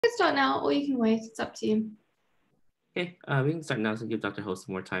can start now, or you can wait. It's up to you. Okay, we can start now to give Dr. Ho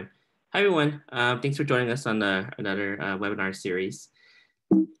some more time. Hi, everyone. Thanks for joining us on another webinar series.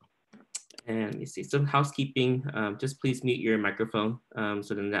 And let me see, some housekeeping. Just please mute your microphone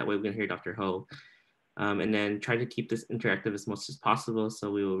so then that way we can hear Dr. Ho. And then try to keep this interactive as much as possible. So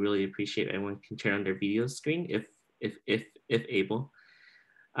we will really appreciate everyone can turn on their video screen if able.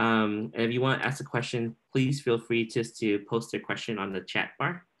 And if you want to ask a question, please feel free just to post your question on the chat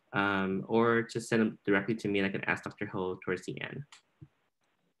bar or just send them directly to me and I can ask Dr. Ho towards the end.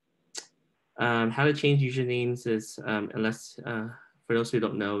 How to change usernames is, for those who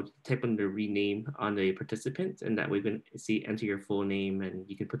don't know, type in the rename on the participant and that way we can see, enter your full name and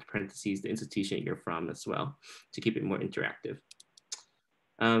you can put the parentheses, the institution you're from as well to keep it more interactive.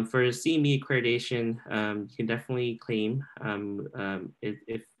 For CME accreditation, you can definitely claim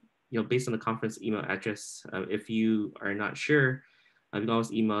if based on the conference email address. If you are not sure, you can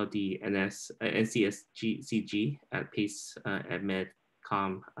always email the NCSCG at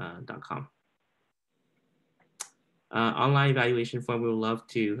pace@medcom.com. Online evaluation form, we would love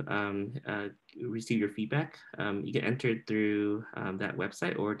to receive your feedback. You can enter it through that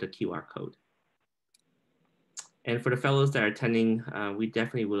website or the QR code. And for the fellows that are attending, we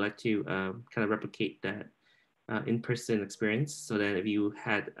definitely would like to kind of replicate that in-person experience. So that if you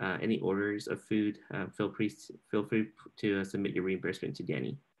had any orders of food, feel free to submit your reimbursement to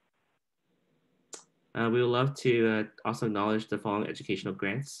Danny. We would love to also acknowledge the following educational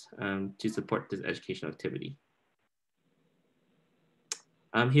grants to support this educational activity.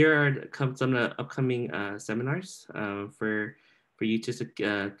 Here are some of the upcoming seminars for you to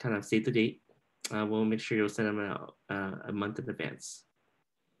kind of save the date. We'll make sure you'll send them out a month in advance.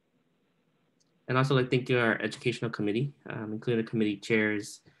 And also, thank you our educational committee, including the committee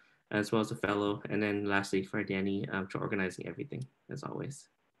chairs, as well as a fellow. And then lastly, for Danny for organizing everything, as always.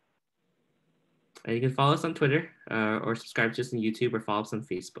 And you can follow us on Twitter or subscribe to us on YouTube or follow us on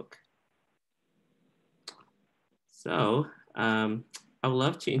Facebook. So I would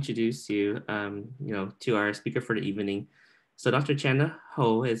love to introduce you, to our speaker for the evening. So Dr. Chanda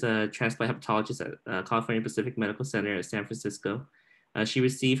Ho is a transplant hepatologist at California Pacific Medical Center at San Francisco. She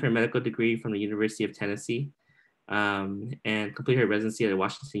received her medical degree from the University of Tennessee and completed her residency at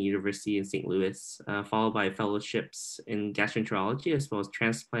Washington University in St. Louis, followed by fellowships in gastroenterology as well as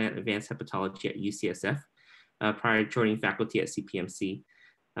transplant advanced hepatology at UCSF prior to joining faculty at CPMC.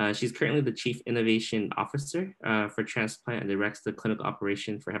 She's currently the Chief Innovation Officer for transplant and directs the clinical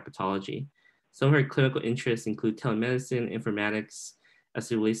operation for hepatology. Some of her clinical interests include telemedicine, informatics,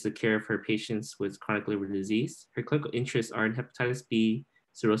 as it relates to the care of her patients with chronic liver disease. Her clinical interests are in hepatitis B,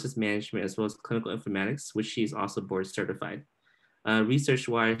 cirrhosis management, as well as clinical informatics, which she is also board certified.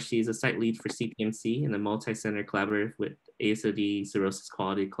 Research-wise, she is a site lead for CPMC and a multi-center collaborative with ASOD Cirrhosis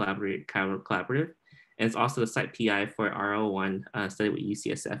Quality Collaborative. And it's also the site PI for R01 study with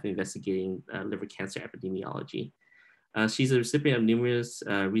UCSF investigating liver cancer epidemiology. She's a recipient of numerous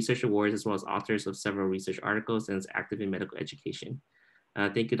research awards as well as authors of several research articles and is active in medical education.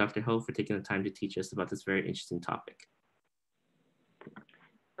 Thank you, Dr. Ho, for taking the time to teach us about this very interesting topic.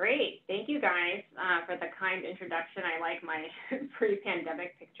 Great, thank you guys for the kind introduction. I like my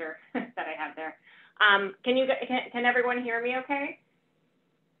pre-pandemic picture that I have there. Can everyone hear me okay?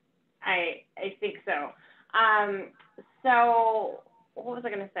 I think so. So what was I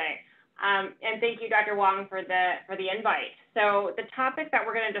going to say? And thank you, Dr. Wong, for the invite. So the topic that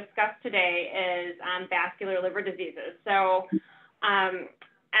we're going to discuss today is vascular liver diseases. So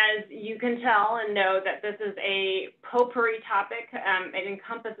as you can tell and know that this is a potpourri topic, it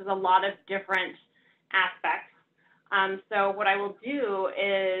encompasses a lot of different aspects. So what I will do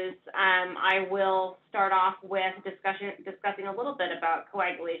is I will start off with discussing a little bit about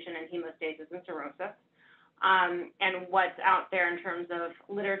coagulation and hemostasis and cirrhosis. And what's out there in terms of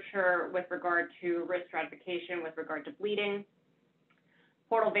literature with regard to risk stratification, with regard to bleeding,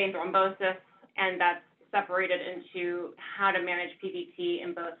 portal vein thrombosis, and that's separated into how to manage PVT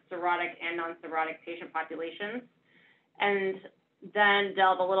in both cirrhotic and non-cirrhotic patient populations. And then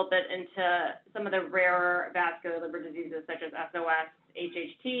delve a little bit into some of the rarer vascular liver diseases such as SOS,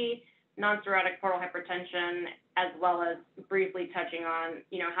 HHT, non-cirrhotic portal hypertension, as well as briefly touching on,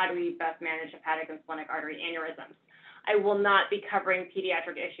 how do we best manage hepatic and splenic artery aneurysms. I will not be covering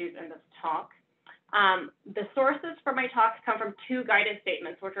pediatric issues in this talk. The sources for my talks come from two guidance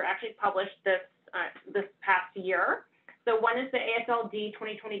statements, which were actually published this past year. So one is the ASLD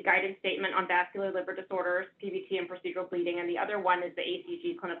 2020 guidance statement on vascular liver disorders, PVT, and procedural bleeding, and the other one is the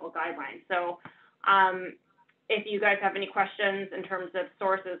ACG clinical guidelines. So if you guys have any questions in terms of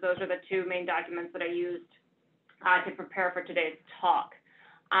sources, those are the two main documents that I used to prepare for today's talk.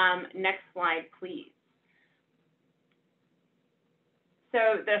 Next slide, please.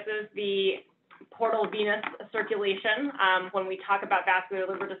 So this is the portal venous circulation. When we talk about vascular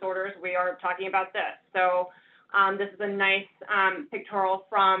liver disorders, we are talking about this. So this is a nice pictorial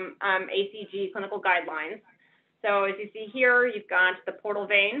from ACG clinical guidelines. So as you see here, you've got the portal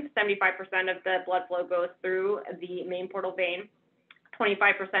vein. 75% of the blood flow goes through the main portal vein,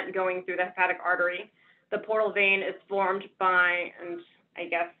 25% going through the hepatic artery. The portal vein is formed by, and I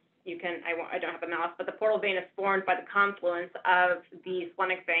guess you can, I don't have a mouse, but the portal vein is formed by the confluence of the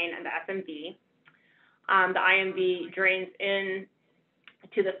splenic vein and the SMV. The IMV drains in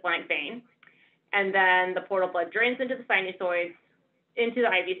to the splenic vein, and then the portal blood drains into the sinusoids, into the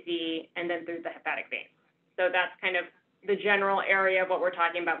IVC, and then through the hepatic veins. So that's kind of the general area of what we're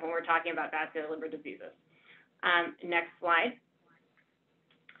talking about when we're talking about vascular liver diseases. Next slide.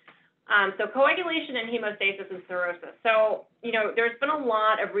 So coagulation and hemostasis and cirrhosis. So, there's been a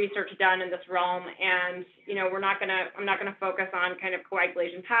lot of research done in this realm, and, I'm not gonna focus on kind of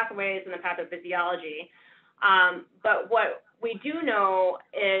coagulation pathways and the pathophysiology. But what we do know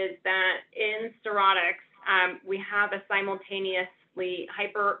is that in cirrhotics, we have a simultaneously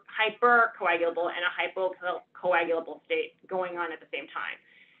hypercoagulable and a hypocoagulable state going on at the same time.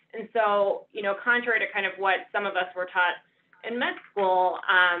 And so, contrary to kind of what some of us were taught in med school,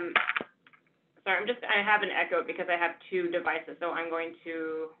 sorry, I have an echo because I have two devices, so I'm going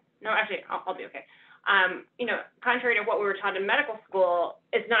to, no, actually, I'll be okay. Contrary to what we were taught in medical school,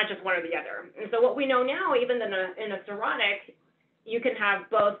 it's not just one or the other. And so what we know now, even in a cirrhotic, you can have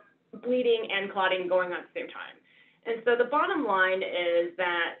both bleeding and clotting going on at the same time. And so the bottom line is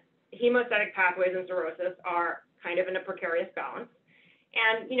that hemostatic pathways in cirrhosis are kind of in a precarious balance.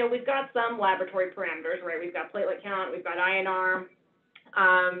 And, we've got some laboratory parameters, right? We've got platelet count, we've got INR,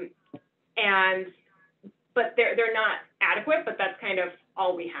 but they're not adequate, but that's kind of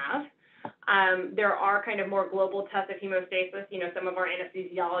all we have. There are kind of more global tests of hemostasis. Some of our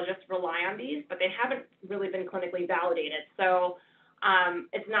anesthesiologists rely on these, but they haven't really been clinically validated. So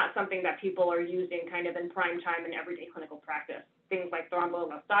it's not something that people are using kind of in prime time in everyday clinical practice. Things like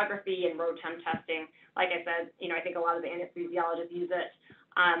thromboelastography and ROTEM testing. Like I said, I think a lot of the anesthesiologists use it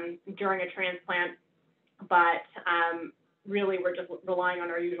during a transplant, but really we're just relying on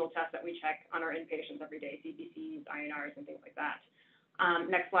our usual tests that we check on our inpatients every day, CPCs, INRs, and things like that.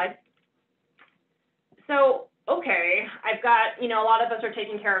 Next slide. So, okay, I've got, a lot of us are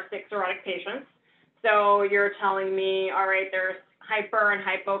taking care of sick cirrhotic patients. So you're telling me, all right, there's hyper and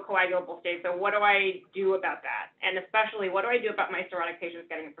hypocoagulable states. So what do I do about that? And especially, what do I do about my cirrhotic patients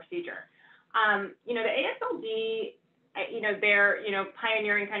getting a procedure? The ASLD, they're,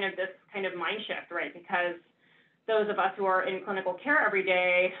 pioneering kind of this kind of mind shift, right? Because those of us who are in clinical care every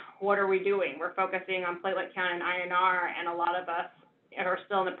day, what are we doing? We're focusing on platelet count and INR, and a lot of us are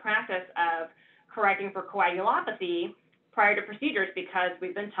still in the practice of correcting for coagulopathy prior to procedures because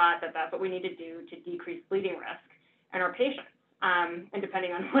we've been taught that that's what we need to do to decrease bleeding risk in our patients. And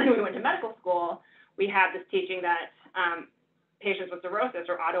depending on when we went to medical school, we have this teaching that patients with cirrhosis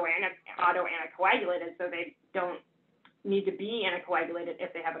are auto-anticoagulated, so they don't need to be anticoagulated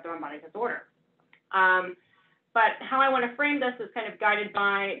if they have a thrombotic disorder. But how I want to frame this is kind of guided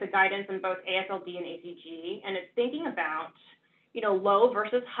by the guidance in both ASLD and ACG, and it's thinking about, low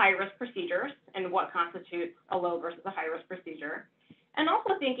versus high-risk procedures and what constitutes a low versus a high-risk procedure. And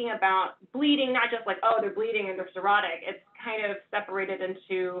also thinking about bleeding, not just like, oh, they're bleeding and they're cirrhotic. It's kind of separated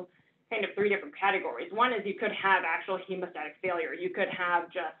into kind of three different categories. One is you could have actual hemostatic failure. You could have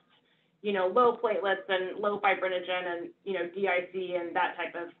just, low platelets and low fibrinogen and, DIC and that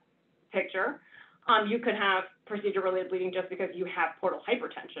type of picture. You could have procedure-related bleeding just because you have portal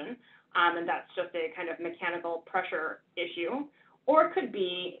hypertension, and that's just a kind of mechanical pressure issue. Or it could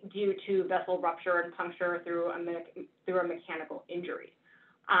be due to vessel rupture and puncture through a mechanical injury.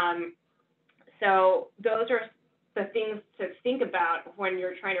 So those are the things to think about when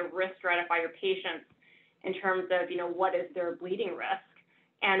you're trying to risk stratify your patients in terms of, what is their bleeding risk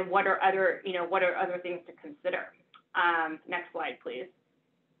and what are other things to consider. Next slide, please.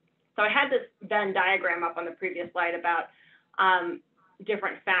 So I had this Venn diagram up on the previous slide about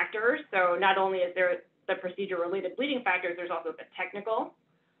different factors. So not only is there the procedure-related bleeding factors, there's also the technical.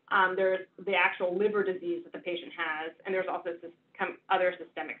 There's the actual liver disease that the patient has, and there's also other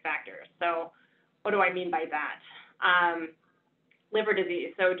systemic factors. So what do I mean by that? Liver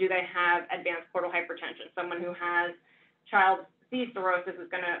disease. So do they have advanced portal hypertension? Someone who has child C cirrhosis is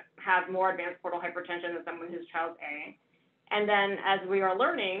going to have more advanced portal hypertension than someone who's child A. And then as we are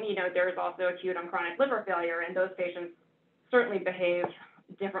learning, there's also acute on chronic liver failure, and those patients certainly behave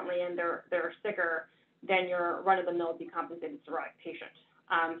differently and they're sicker than your run-of-the-mill decompensated cirrhotic patient.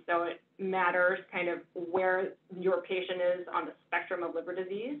 So it matters kind of where your patient is on the spectrum of liver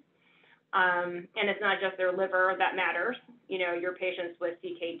disease. And it's not just their liver that matters. You know, your patients with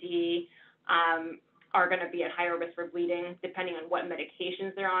CKD are going to be at higher risk for bleeding. Depending on what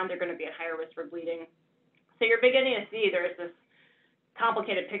medications they're on, they're going to be at higher risk for bleeding. So you're beginning to see there's this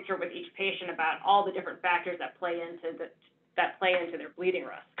complicated picture with each patient about all the different factors that play into their bleeding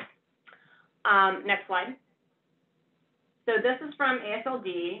risk. Next slide. So this is from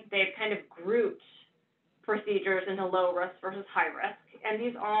ASLD. They've kind of grouped procedures into low risk versus high risk, and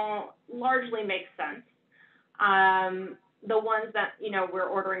these all largely make sense. The ones that, you know, we're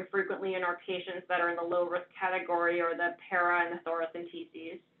ordering frequently in our patients that are in the low risk category are the para and the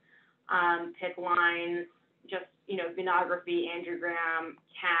thoracenteses, PICC lines, just, you know, venography, angiogram,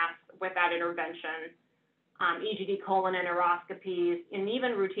 CAS without intervention, EGD colon enteroscopies, and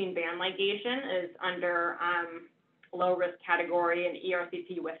even routine band ligation is under low risk category, and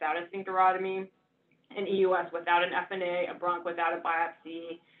ERCP without a sphincterotomy, an EUS without an FNA, a bronch without a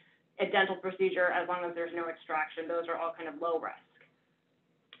biopsy, a dental procedure as long as there's no extraction. Those are all kind of low risk.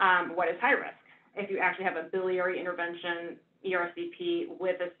 What is high risk? If you actually have a biliary intervention, ERCP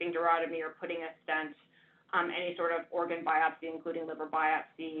with a sphincterotomy or putting a stent, any sort of organ biopsy, including liver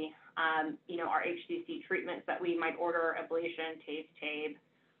biopsy, you know, our HCC treatments that we might order, ablation, TABE,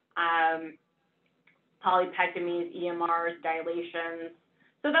 polypectomies, EMRs, dilations.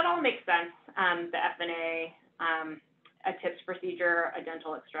 So that all makes sense. The FNA, a TIPS procedure, a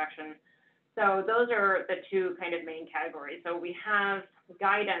dental extraction. So those are the two kind of main categories. So we have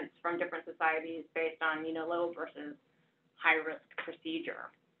guidance from different societies based on, you know, low versus high risk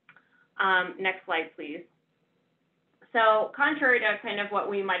procedure. Next slide, please. So contrary to kind of what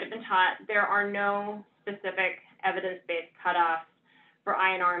we might have been taught, there are no specific evidence-based cutoffs for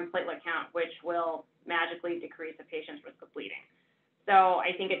INR and platelet count, which will magically decrease a patient's risk of bleeding. So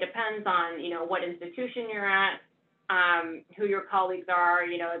I think it depends on, you know, what institution you're at, who your colleagues are,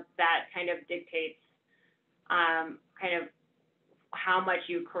 you know, that kind of dictates kind of how much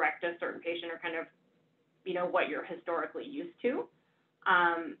you correct a certain patient or kind of, you know, what you're historically used to.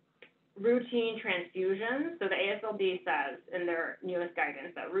 Routine transfusions, so the ASLD says in their newest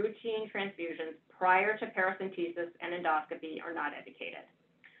guidance that routine transfusions prior to paracentesis and endoscopy are not indicated.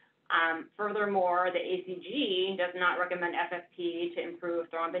 Furthermore, the ACG does not recommend FFP to improve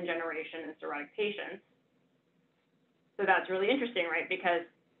thrombin generation in cirrhotic patients. So that's really interesting, right? Because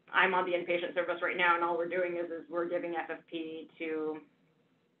I'm on the inpatient service right now, and all we're doing is we're giving FFP to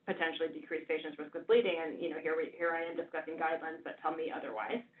potentially decrease patients' risk of bleeding, and you know, here I am discussing guidelines that tell me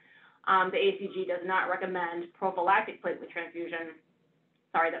otherwise. The ACG does not recommend prophylactic platelet transfusion.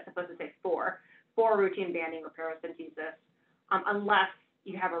 Sorry, that's supposed to say for routine banding or paracentesis, unless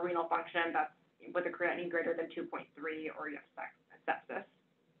you have a renal function that's with a creatinine greater than 2.3 or you have sepsis.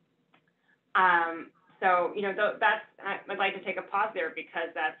 So, you know, that's, I'd like to take a pause there because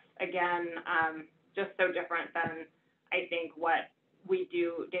that's, again, just so different than I think what we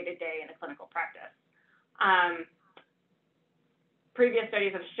do day to day in a clinical practice. Previous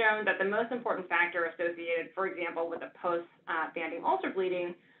studies have shown that the most important factor associated, for example, with a post-banding ulcer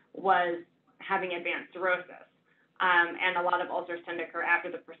bleeding was having advanced cirrhosis. And a lot of ulcers tend to occur after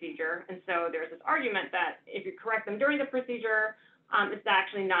the procedure. And so there's this argument that if you correct them during the procedure, it's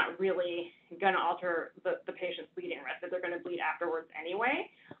actually not really going to alter the patient's bleeding risk, that they're going to bleed afterwards anyway.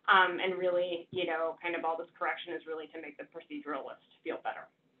 And really, you know, kind of all this correction is really to make the proceduralist feel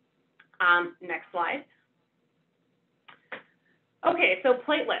better. Next slide. Okay, so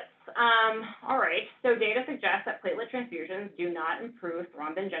platelets. All right, so data suggests that platelet transfusions do not improve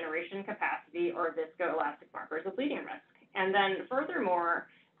thrombin generation capacity or viscoelastic markers of bleeding risk. And then furthermore,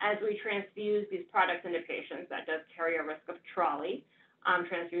 as we transfuse these products into patients, that does carry a risk of TRALI,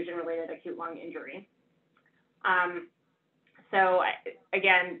 transfusion-related acute lung injury. So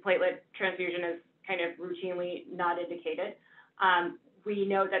again, platelet transfusion is kind of routinely not indicated. We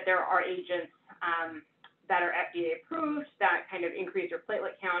know that there are agents that are FDA approved that kind of increase your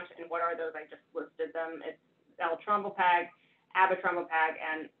platelet count, and what are those? I just listed them. It's L-trombopag, abitrombopag,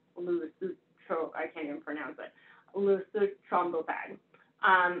 and I can't even pronounce it, lusotrombopag.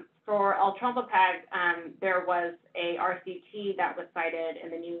 For L-trombopag, there was a RCT that was cited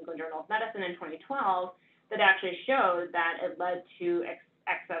in the New England Journal of Medicine in 2012 that actually showed that it led to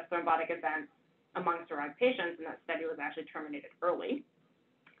excess thrombotic events among cirrhotic patients, and that study was actually terminated early.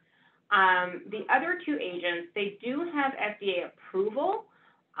 The other two agents, they do have FDA approval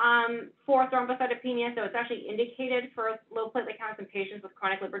for thrombocytopenia, so it's actually indicated for low platelet counts in patients with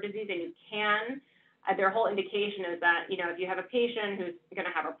chronic liver disease, and you can. Their whole indication is that, you know, if you have a patient who's going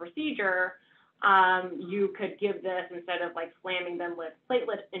to have a procedure, you could give this instead of like slamming them with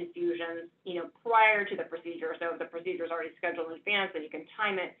platelet infusions, prior to the procedure. So if the procedure is already scheduled in advance, then you can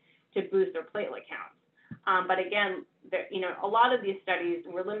time it to boost their platelet counts. But again, a lot of these studies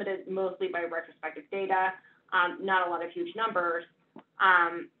were limited mostly by retrospective data, not a lot of huge numbers,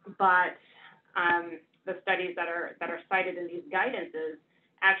 but the studies that are cited in these guidances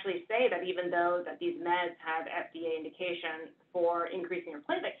actually say that even though that these meds have FDA indication for increasing your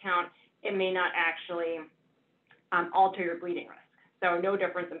platelet count, it may not actually alter your bleeding risk. So no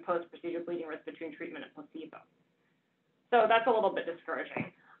difference in post-procedure bleeding risk between treatment and placebo. So that's a little bit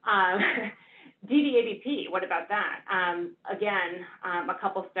discouraging. DDABP, what about that? Again, a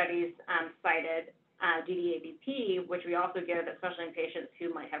couple studies cited DDABP, which we also give, especially in patients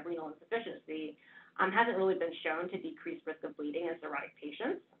who might have renal insufficiency, hasn't really been shown to decrease risk of bleeding in cirrhotic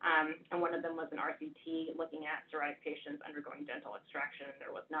patients. And one of them was an RCT looking at cirrhotic patients undergoing dental extraction. There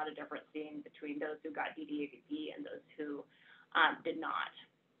was not a difference seen between those who got DDABP and those who did not.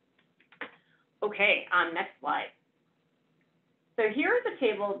 Okay, next slide. So here's a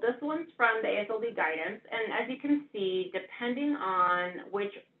table. This one's from the AASLD guidance. And as you can see, depending on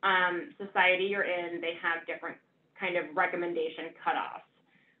which society you're in, they have different kind of recommendation cutoffs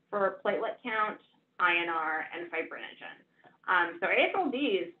for platelet count, INR, and fibrinogen. So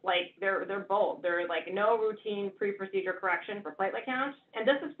AASLDs, like, they're bold. They're like no routine pre-procedure correction for platelet count. And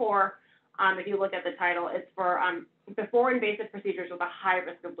this is for, if you look at the title, it's for before invasive procedures with a high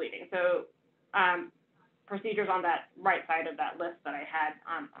risk of bleeding. So procedures on that right side of that list that I had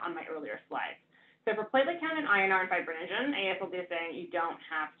on my earlier slides. So for platelet count and INR and fibrinogen, AASLD is saying you don't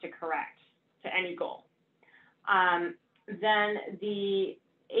have to correct to any goal. Then the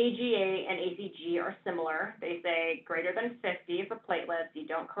AGA and ACG are similar. They say greater than 50 for platelets, you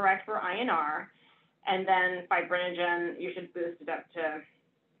don't correct for INR, and then fibrinogen, you should boost it up to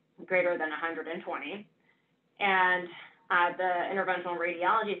greater than 120. And the Interventional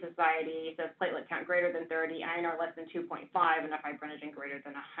Radiology Society says platelet count greater than 30, INR less than 2.5, and a fibrinogen greater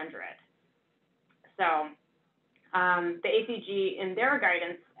than 100. So the ACG in their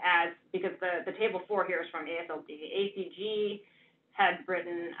guidance adds, because the table 4 here is from AASLD, ACG had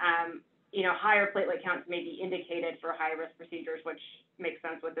written, higher platelet counts may be indicated for high-risk procedures, which makes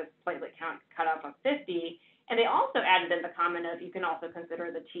sense with this platelet count cutoff of 50. And they also added in the comment of you can also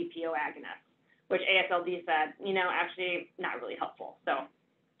consider the TPO agonist, which AASLD said, actually not really helpful. So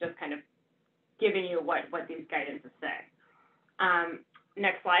just kind of giving you what these guidances say.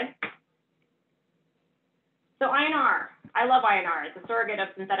 Next slide. So INR, I love INR. It's a surrogate of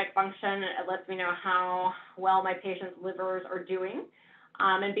synthetic function. It lets me know how well my patient's livers are doing.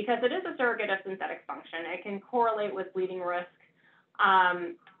 And because it is a surrogate of synthetic function, it can correlate with bleeding risk,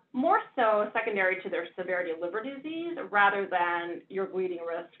 more so secondary to their severity of liver disease rather than your bleeding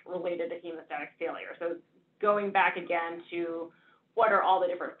risk related to hemostatic failure. So going back again to what are all the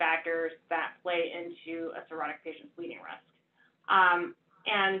different factors that play into a cirrhotic patient's bleeding risk.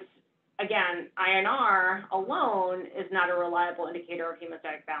 And again, INR alone is not a reliable indicator of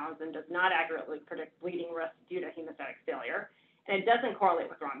hemostatic balance and does not accurately predict bleeding risk due to hemostatic failure. And it doesn't correlate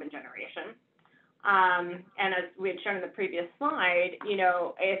with thrombin generation. And as we had shown in the previous slide,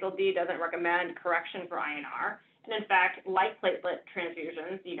 AASLD doesn't recommend correction for INR. And in fact, like platelet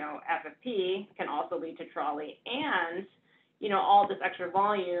transfusions, FFP can also lead to trolley. And, all this extra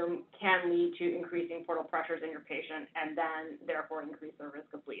volume can lead to increasing portal pressures in your patient and then therefore increase the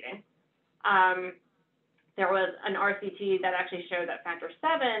risk of bleeding. There was an RCT that actually showed that factor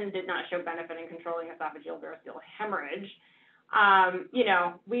 7 did not show benefit in controlling esophageal variceal hemorrhage.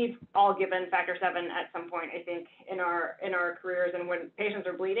 We've all given factor 7 at some point, I think, in our careers. And when patients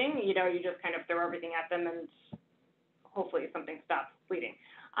are bleeding, you just kind of throw everything at them and hopefully something stops bleeding.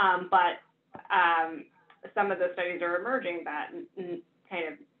 But some of the studies are emerging that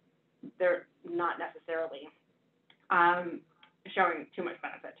they're not necessarily showing too much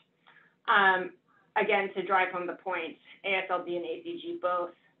benefit. Again, to drive home the point, AASLD and ACG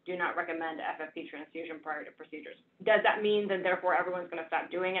both do not recommend FFP transfusion prior to procedures. Does that mean that therefore everyone's going to stop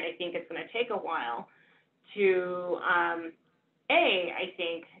doing it? I think it's going to take a while to, I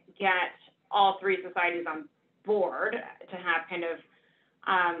think, get all 3 societies on board to have kind of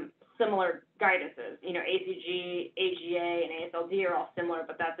similar guidances. ACG, AGA, and AASLD are all similar,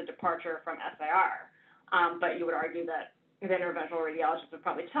 but that's a departure from SIR. But you would argue that the interventional radiologists would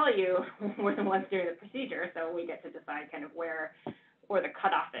probably tell you we're the ones doing the procedure, so we get to decide kind of where the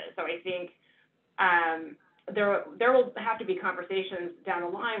cutoff is. So I think there will have to be conversations down the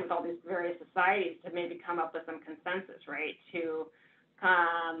line with all these various societies to maybe come up with some consensus, right? To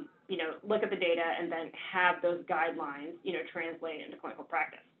look at the data and then have those guidelines, translate into clinical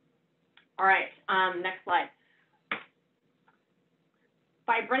practice. All right, next slide.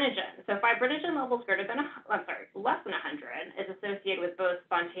 Fibrinogen. So fibrinogen levels greater than, less than 100 is associated with both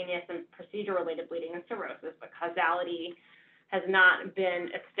spontaneous and procedure-related bleeding and cirrhosis, but causality has not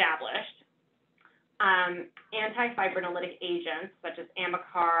been established. Antifibrinolytic agents such as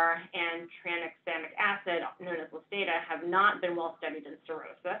Amicar and tranexamic acid, known as Listata, have not been well studied in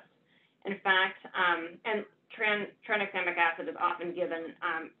cirrhosis. In fact, and tranexamic acid is often given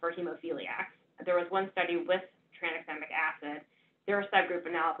for hemophiliacs. There was one study with tranexamic acid. Their subgroup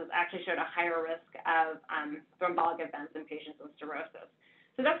analysis actually showed a higher risk of thrombotic events in patients with cirrhosis.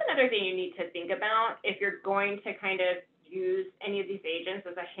 So that's another thing you need to think about if you're going to kind of use any of these agents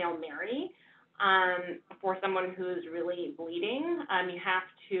as a Hail Mary for someone who's really bleeding. You have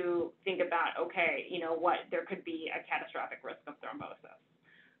to think about, okay, you know what, there could be a catastrophic risk of thrombosis.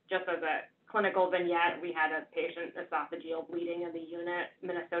 Just as a clinical vignette, we had a patient esophageal bleeding in the unit,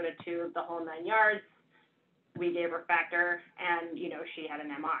 Minnesota tube, the whole 9 yards. We gave her factor, and, you know, she had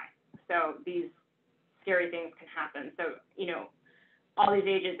an MI. So these scary things can happen. So, you know, all these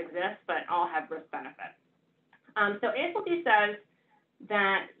agents exist, but all have risk benefit. So ASLD says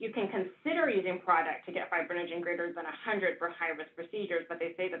that you can consider using product to get fibrinogen greater than 100 for high-risk procedures, but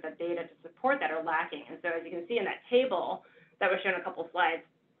they say that the data to support that are lacking. And so as you can see in that table that was shown a couple slides,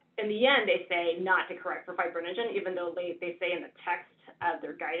 in the end, they say not to correct for fibrinogen, even though they say in the text of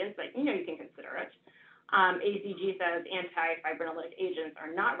their guidance that, you know, you can consider it. ACG says antifibrinolytic agents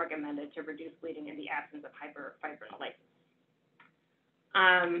are not recommended to reduce bleeding in the absence of hyperfibrinolysis.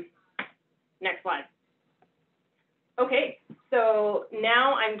 Next slide. Okay, so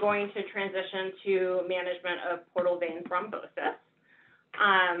now I'm going to transition to management of portal vein thrombosis.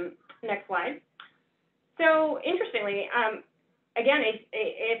 Next slide. So interestingly, again,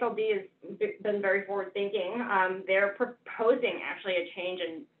 ASLD has been very forward-thinking. They're proposing actually a change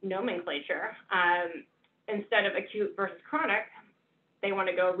in nomenclature. Instead of acute versus chronic, they want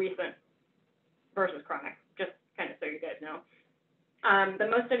to go recent versus chronic, just kind of so you guys know. The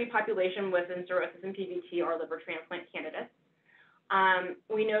most studied population within cirrhosis and PVT are liver transplant candidates.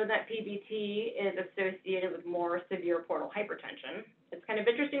 We know that PVT is associated with more severe portal hypertension. It's kind of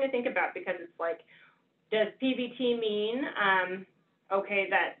interesting to think about because it's like, does PVT mean, okay,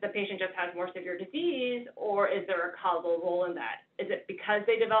 that the patient just has more severe disease, or is there a causal role in that? Is it because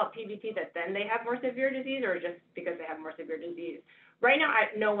they develop PVT that then they have more severe disease, or just because they have more severe disease? Right now,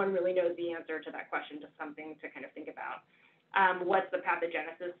 no one really knows the answer to that question, just something to kind of think about. What's the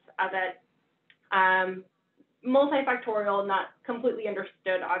pathogenesis of it? Multifactorial, not completely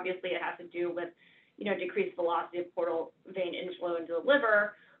understood. Obviously, it has to do with, you know, decreased velocity of portal vein inflow into the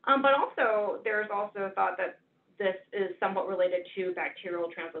liver. But also, there's also thought that this is somewhat related to bacterial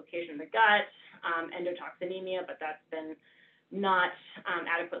translocation in the gut, endotoxinemia, but that's been not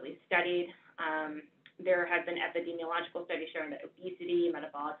adequately studied. There have been epidemiological studies showing that obesity,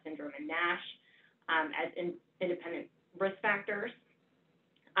 metabolic syndrome, and NASH as independent risk factors.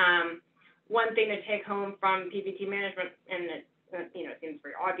 One thing to take home from PVT management, and it seems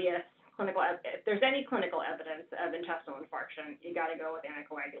very obvious, if there's any clinical evidence of intestinal infarction, you got to go with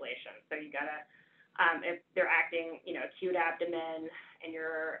anticoagulation. So you got to, if they're acting, you know, acute abdomen, and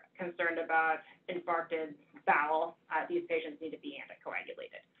you're concerned about infarcted bowel, these patients need to be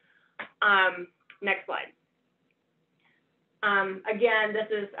anticoagulated. Next slide. Again, this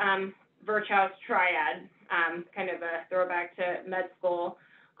is Virchow's triad, kind of a throwback to med school.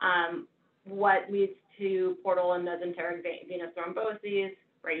 What leads to portal and mesenteric venous thromboses?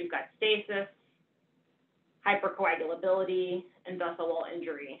 Right, you've got stasis, hypercoagulability, and vessel wall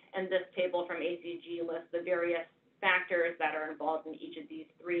injury. And this table from ACG lists the various factors that are involved in each of these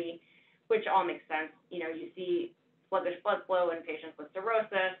three, which all make sense. You know, you see sluggish blood flow in patients with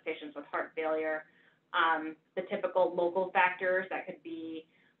cirrhosis, patients with heart failure, the typical local factors that could be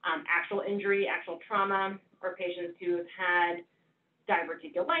actual injury, actual trauma, or patients who have had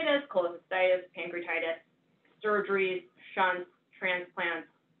diverticulitis, cholecystitis, pancreatitis, surgeries, shunts, transplants,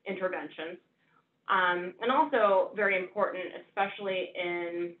 interventions. And also very important, especially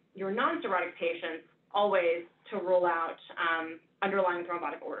in your non-cirrhotic patients, always to rule out underlying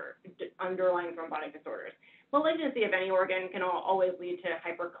thrombotic disorders. Malignancy of any organ can always lead to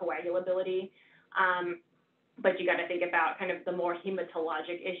hypercoagulability, but you got to think about kind of the more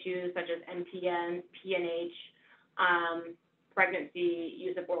hematologic issues such as NPN, PNH, pregnancy,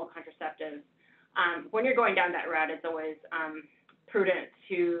 use of oral contraceptives. When you're going down that route, it's always prudent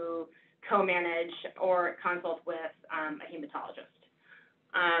to co-manage or consult with a hematologist.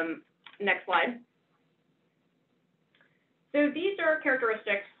 Next slide. So these are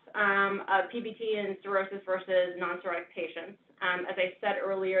characteristics of PVT and cirrhosis versus non-cirrhotic patients. as I said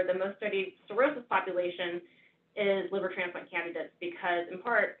earlier, the most studied cirrhosis population is liver transplant candidates because, in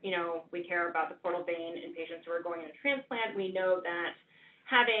part, we care about the portal vein in patients who are going into transplant. We know that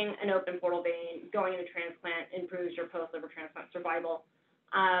having an open portal vein going into transplant improves your post-liver transplant survival.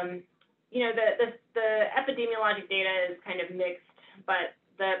 The epidemiologic data is kind of mixed, but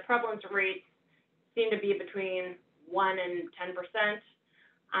the prevalence rates seem to be between 1 and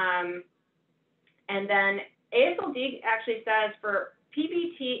 10%. And then AASLD actually says for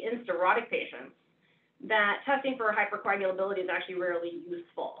PBT in cirrhotic patients that testing for hypercoagulability is actually rarely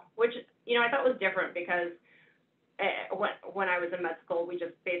useful, which, I thought was different because when I was in med school, we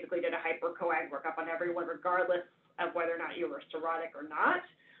just basically did a hypercoag workup on everyone, regardless of whether or not you were cirrhotic or not.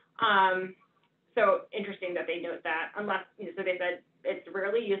 So interesting that they note that, unless, so they said it's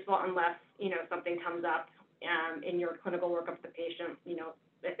rarely useful unless, something comes up in your clinical workup of the patient,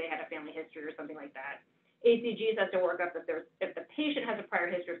 if they had a family history or something like that. ACG says to work up if the patient has a prior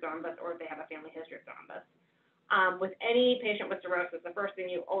history of thrombus or if they have a family history of thrombus. With any patient with cirrhosis, the first thing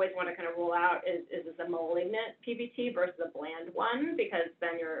you always want to kind of rule out is this a malignant PBT versus a bland one, because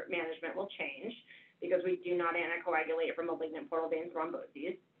then your management will change, because we do not anticoagulate for malignant portal vein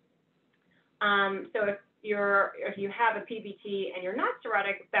thromboses. So if you have a PBT and you're not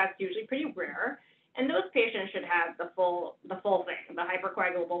cirrhotic, that's usually pretty rare, and those patients should have the full thing, the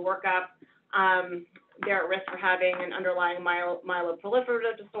hypercoagulable workup. They're at risk for having an underlying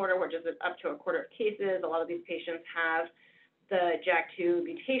myeloproliferative disorder, which is up to a quarter of cases. A lot of these patients have the JAK2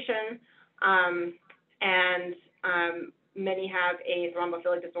 mutation, and many have a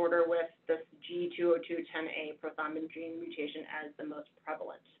thrombophilic disorder with this G20210A prothrombin gene mutation as the most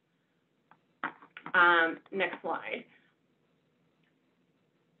prevalent. Next slide.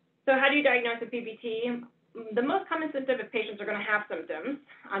 So how do you diagnose a PBT? The most common symptom if patients are going to have symptoms.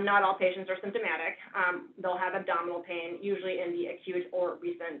 Not all patients are symptomatic. They'll have abdominal pain, usually in the acute or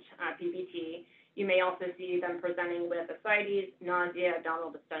recent PBT. You may also see them presenting with ascites, nausea,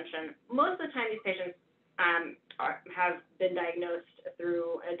 abdominal distension. Most of the time, these patients have been diagnosed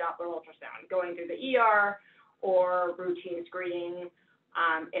through a Doppler ultrasound, going through the ER or routine screening.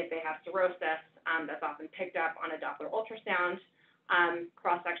 If they have cirrhosis, that's often picked up on a Doppler ultrasound.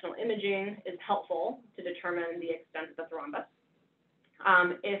 Cross-sectional imaging is helpful to determine the extent of the thrombus.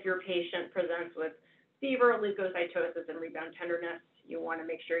 If your patient presents with fever, leukocytosis, and rebound tenderness, you want to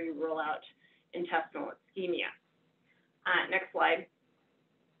make sure you rule out intestinal ischemia. Next slide.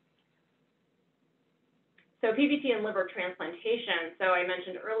 So PBT and liver transplantation. So I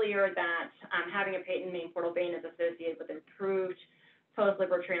mentioned earlier that having a patent main portal vein is associated with improved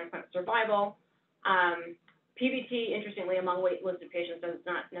post-liver transplant survival. PBT, interestingly, among wait-listed patients does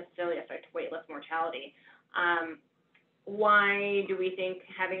not necessarily affect waitlist mortality. Why do we think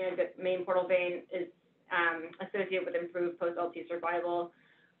having a main portal vein is associated with improved post-LT survival?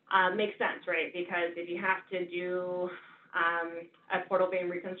 Makes sense, right? Because if you have to do a portal vein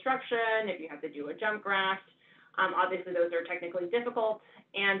reconstruction, if you have to do a jump graft, obviously those are technically difficult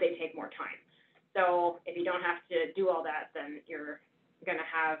and they take more time. So if you don't have to do all that, then you're going to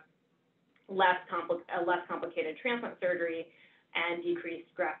have a less complicated transplant surgery and decreased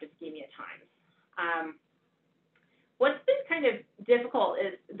graft ischemia times. What's been kind of difficult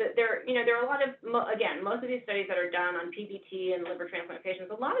is that there are a lot of, again, most of these studies that are done on PBT and liver transplant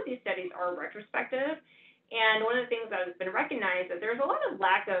patients, a lot of these studies are retrospective. And one of the things that has been recognized is that there's a lot of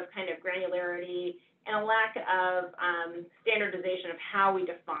lack of kind of granularity and a lack of standardization of how we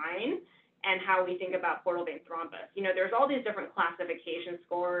define and how we think about portal vein thrombus. There's all these different classification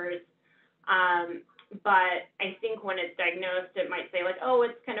scores, but I think when it's diagnosed, it might say like, oh,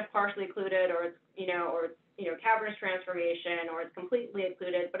 it's kind of partially occluded, or it's, cavernous transformation, or it's completely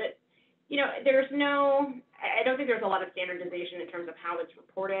occluded, but I don't think there's a lot of standardization in terms of how it's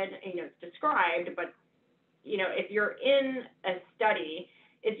reported, it's described, but, if you're in a study,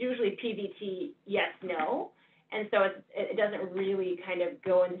 it's usually PBT, yes, no. And so it doesn't really kind of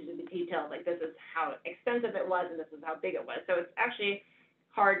go into the details, like this is how extensive it was and this is how big it was. So it's actually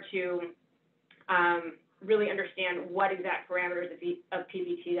hard to really understand what exact parameters of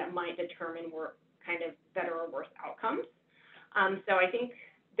PBT that might determine kind of better or worse outcomes. So I think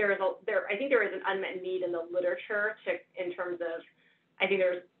there is an unmet need in the literature in terms of, I think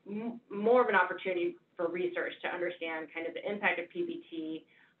there's more of an opportunity for research to understand kind of the impact of PBT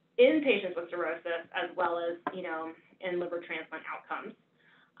in patients with cirrhosis, as well as, in liver transplant outcomes.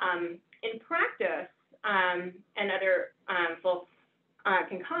 In practice, and other folks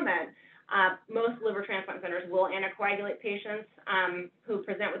can comment, most liver transplant centers will anticoagulate patients who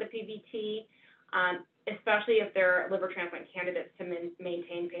present with a PBT, especially if they're liver transplant candidates to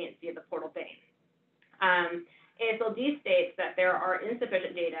maintain patency of the portal vein. AASLD states that there are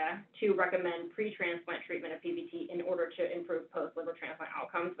insufficient data to recommend pre-transplant treatment of PBT in order to improve post-liver transplant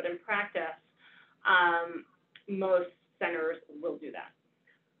outcomes, but in practice, most centers will do that.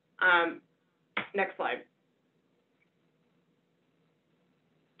 Next slide.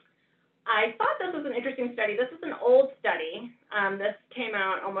 I thought this was an interesting study. This is an old study. This came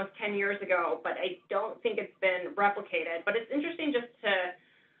out almost 10 years ago, but I don't think it's been replicated. But it's interesting just to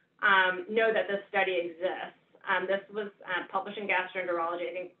know that this study exists. This was published in Gastroenterology,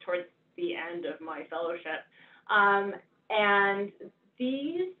 I think, towards the end of my fellowship. And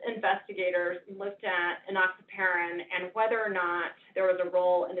these investigators looked at enoxaparin and whether or not there was a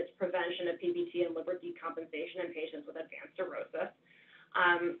role in its prevention of PBT and liver decompensation in patients with advanced cirrhosis.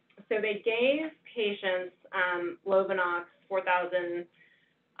 So they gave patients Lovenox 4,000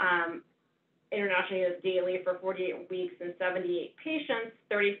 international units daily for 48 weeks in 78 patients,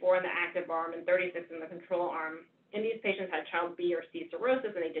 34 in the active arm and 36 in the control arm. And these patients had child B or C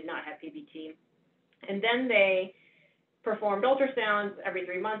cirrhosis, and they did not have PBT. And then they performed ultrasounds every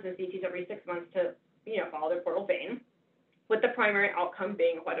 3 months and CTs every 6 months to, follow their portal vein, with the primary outcome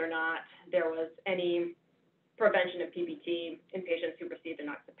being whether or not there was any prevention of PBT in patients who received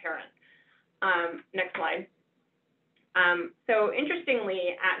enoxaparin. Next slide. So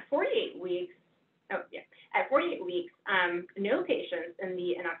interestingly, at 48 weeks, no patients in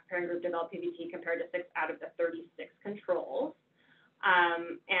the enoxaparin group developed PBT compared to 6 out of the 36 controls.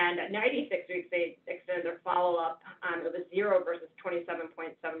 And at 96 weeks, they extended their follow-up. It was 0 versus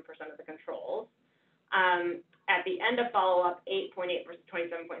 27.7% of the controls. At the end of follow-up, 8.8 versus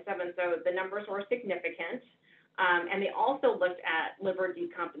 27.7. So the numbers were significant. And they also looked at liver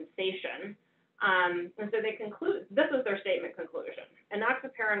decompensation. And so they this was their statement conclusion.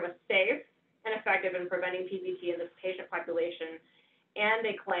 Enoxaparin was safe and effective in preventing PBT in this patient population, and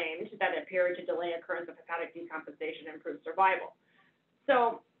they claimed that it appeared to delay occurrence of hepatic decompensation and improve survival.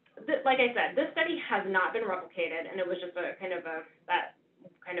 So, like I said, this study has not been replicated, and it was just that kind of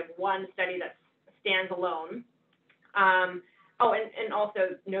one study that stands alone. And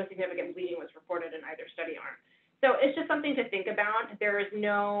also no significant bleeding was reported in either study arm. So it's just something to think about. There's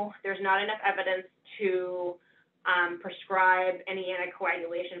not enough evidence to prescribe any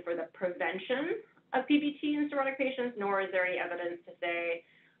anticoagulation for the prevention of PBT in cirrhotic patients, nor is there any evidence to say,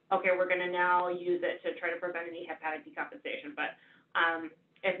 okay, we're going to now use it to try to prevent any hepatic decompensation. But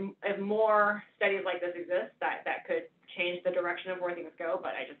if more studies like this exist, that could change the direction of where things go.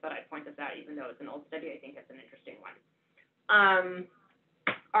 But I just thought I'd point this out, even though it's an old study. I think it's an interesting one.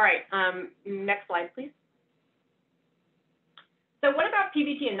 All right, next slide, please. So what about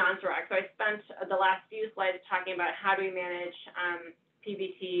PBT and non-cirrhotic? So I spent the last few slides talking about how do we manage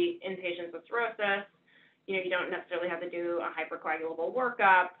PBT in patients with cirrhosis. You don't necessarily have to do a hypercoagulable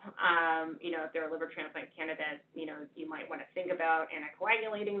workup. If they're a liver transplant candidate, you might want to think about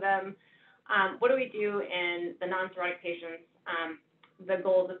anticoagulating them. What do we do in the non-cirrhotic patients? The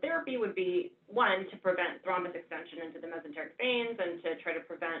goals of therapy would be, one, to prevent thrombus extension into the mesenteric veins and to try to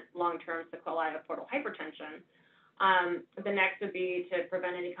prevent long-term sequelae of portal hypertension. The next would be to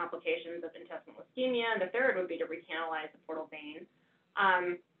prevent any complications of intestinal ischemia, and the third would be to recanalize the portal vein.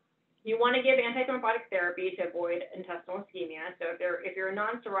 You want to give antithrombotic therapy to avoid intestinal ischemia. So if you're a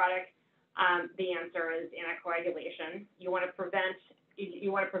non-cirrhotic, the answer is anticoagulation. You want to prevent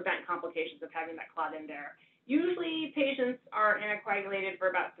complications of having that clot in there. Usually patients are anticoagulated for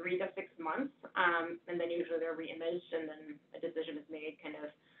about 3 to 6 months, and then usually they're reimaged, and then a decision is made kind of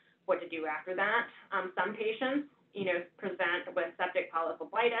what to do after that. Some patients, present with septic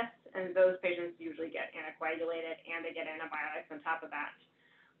polyphlebitis, and those patients usually get anticoagulated and they get antibiotics on top of that.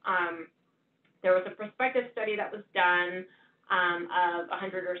 There was a prospective study that was done of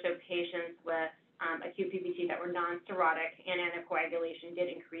 100 or so patients with acute PBT that were non-cirrhotic, and anticoagulation did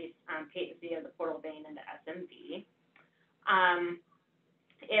increase patency of the portal vein and the SMV.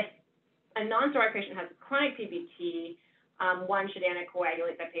 If a non-cirrhotic patient has chronic PBT, one should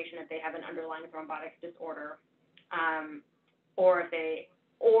anticoagulate that patient if they have an underlying thrombotic disorder, or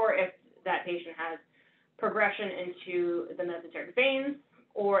if that patient has progression into the mesenteric veins,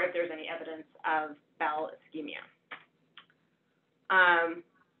 or if there's any evidence of bowel ischemia.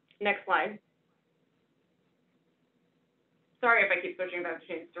 Next slide. Sorry if I keep switching back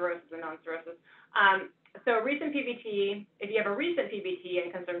between cirrhosis and non-cirrhosis. So recent PBT, if you have a recent PBT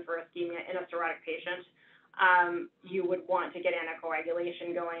and concern for ischemia in a cirrhotic patient, you would want to get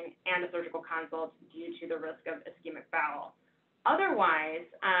anticoagulation going and a surgical consult due to the risk of ischemic bowel. Otherwise,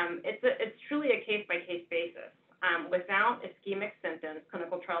 it's truly a case-by-case basis. Without ischemic symptoms,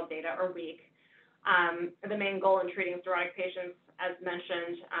 clinical trial data are weak. The main goal in treating cirrhotic patients, as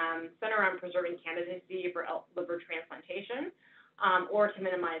mentioned, center around preserving candidacy for liver transplantation or to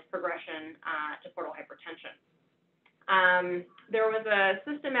minimize progression to portal hypertension. There was a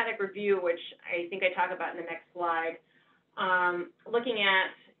systematic review, which I think I talk about in the next slide, looking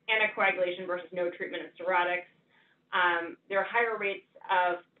at anticoagulation versus no treatment of cirrhotics. There are higher rates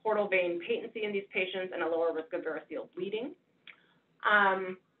of portal vein patency in these patients and a lower risk of variceal bleeding.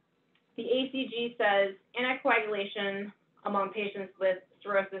 The ACG says anticoagulation among patients with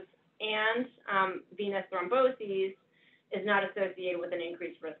cirrhosis and venous thromboses is not associated with an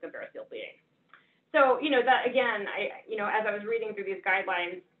increased risk of variceal bleeding. So, that again, as I was reading through these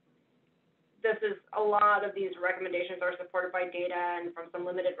guidelines, a lot of these recommendations are supported by data and from some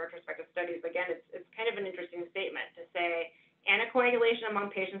limited retrospective studies. Again, it's kind of an interesting statement to say anticoagulation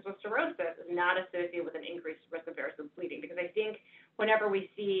among patients with cirrhosis is not associated with an increased risk of variceal bleeding, because I think whenever we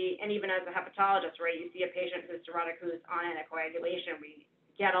see, and even as a hepatologist, right, you see a patient who's cirrhotic who's on anticoagulation, we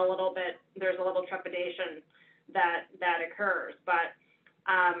get there's a little trepidation that occurs. But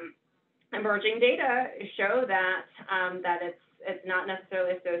emerging data show that it's not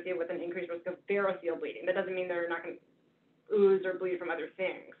necessarily associated with an increased risk of variceal bleeding. That doesn't mean they're not going to ooze or bleed from other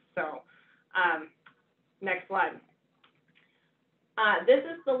things. So next slide. This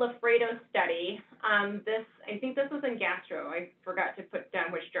is the Lafredo study. I think this was in Gastro. I forgot to put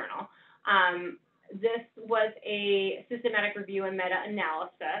down which journal. This was a systematic review and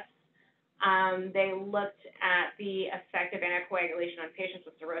meta-analysis. They looked at the effect of anticoagulation on patients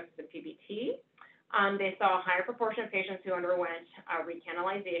with cirrhosis and PBT. They saw a higher proportion of patients who underwent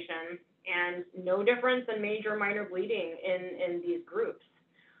recanalization and no difference in major or minor bleeding in these groups.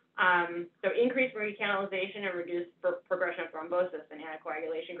 So increased recanalization and reduced progression of thrombosis in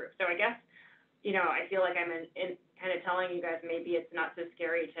anticoagulation groups. So I guess, I feel like I'm in kind of telling you guys maybe it's not so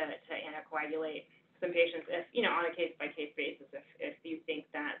scary to anticoagulate some patients if, on a case-by-case basis, if you think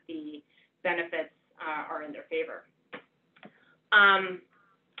that the benefits are in their favor.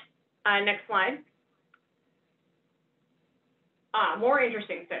 Next slide. More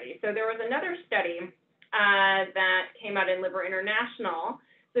interesting study. So there was another study that came out in Liver International.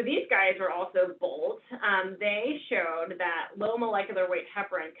 So these guys were also bold. They showed that low molecular weight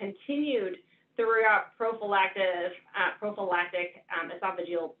heparin continued throughout prophylactic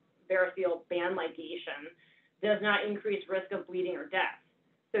esophageal variceal band ligation does not increase risk of bleeding or death.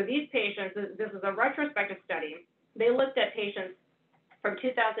 So these patients, this is a retrospective study. They looked at patients from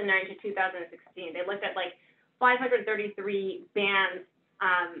 2009 to 2016. They looked at 533 bands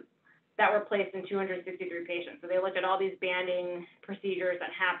that were placed in 263 patients. So they looked at all these banding procedures that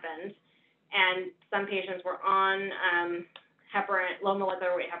happened, and some patients were on heparin, low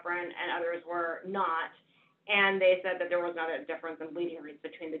molecular weight heparin, and others were not. And they said that there was not a difference in bleeding rates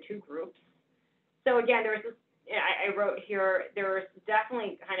between the two groups. So again, there was this, I wrote here, there was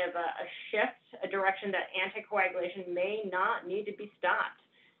definitely kind of a shift, a direction that anticoagulation may not need to be stopped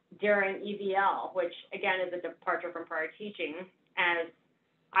during EVL, which again is a departure from prior teaching. As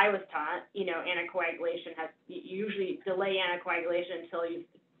I was taught, anticoagulation you usually delay anticoagulation until you've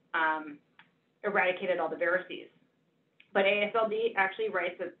eradicated all the varices. But AASLD actually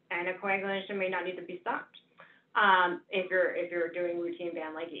writes that anticoagulation may not need to be stopped if you're doing routine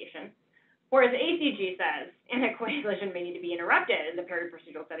band ligation. Whereas ACG says anticoagulation may need to be interrupted in the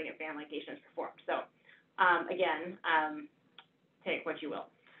periprocedural setting if band ligation is performed. So again, take what you will.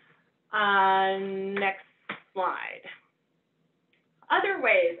 Next slide. Other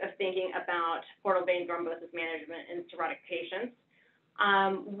ways of thinking about portal vein thrombosis management in cirrhotic patients.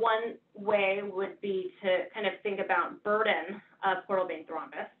 One way would be to kind of think about burden of portal vein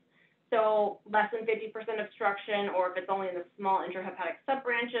thrombus. So less than 50% obstruction, or if it's only in the small intrahepatic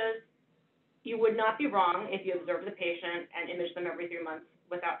subbranches, you would not be wrong if you observe the patient and image them every 3 months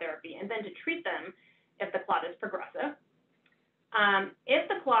without therapy, and then to treat them if the clot is progressive. If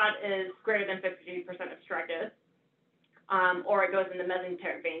the clot is greater than 50% obstructed, or it goes in the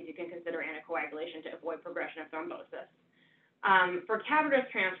mesenteric veins, you can consider anticoagulation to avoid progression of thrombosis. For cavernous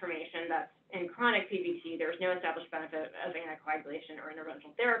transformation, that's in chronic PVT, there's no established benefit of anticoagulation or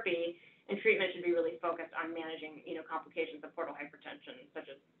interventional therapy, and treatment should be really focused on managing, complications of portal hypertension,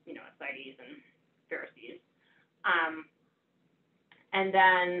 such as, ascites and varices. And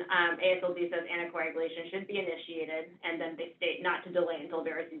then AASLD says anticoagulation should be initiated, and then they state not to delay until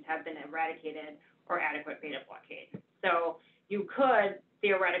varices have been eradicated or adequate beta blockade. So you could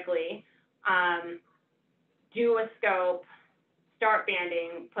theoretically do a scope, start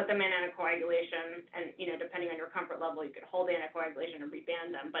banding, put them in anticoagulation, and depending on your comfort level, you could hold the anticoagulation and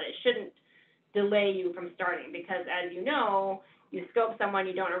reband them, but it shouldn't delay you from starting, because as you know, you scope someone,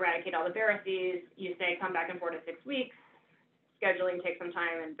 you don't eradicate all the varices, you say come back in 4 to 6 weeks, scheduling takes some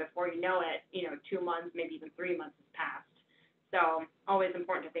time, and before you know it, 2 months, maybe even 3 months has passed. So always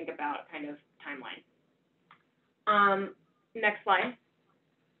important to think about kind of timeline. Next slide.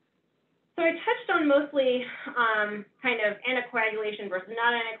 So I touched on mostly kind of anticoagulation versus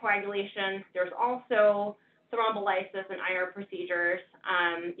not anticoagulation. There's also thrombolysis and IR procedures.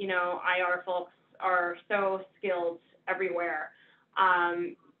 IR folks are so skilled everywhere.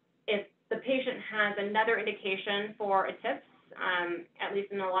 If the patient has another indication for a TIPS, at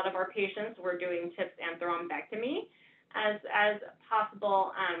least in a lot of our patients, we're doing TIPS and thrombectomy as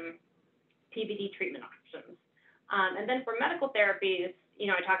possible PVD treatment options. And then for medical therapies,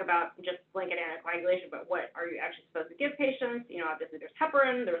 I talk about just blanket anticoagulation, but what are you actually supposed to give patients? Obviously there's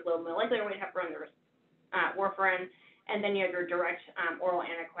heparin, there's low molecular weight heparin, there's warfarin, and then you have your direct oral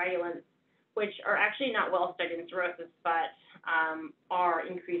anticoagulants, which are actually not well studied in cirrhosis, but are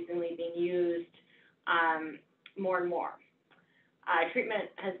increasingly being used more and more. Treatment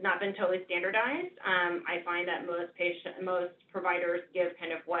has not been totally standardized. I find that most providers give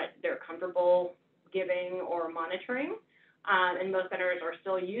kind of what they're comfortable giving or monitoring. And most centers are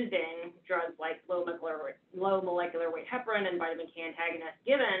still using drugs like low molecular weight heparin and vitamin K antagonists,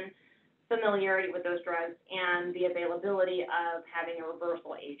 given familiarity with those drugs and the availability of having a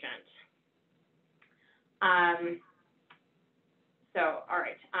reversal agent. All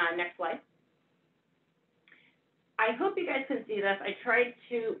right, next slide. I hope you guys can see this. I tried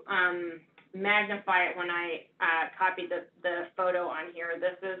to magnify it when I copied the photo on here.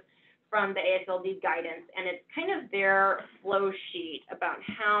 This is from the ASLD guidance, and it's kind of their flow sheet about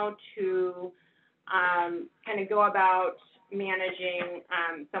how to kind of go about managing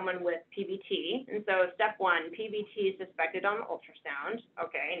someone with PVT. And so step 1, PVT suspected on the ultrasound.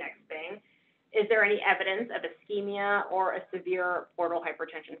 Okay, next thing. Is there any evidence of ischemia or a severe portal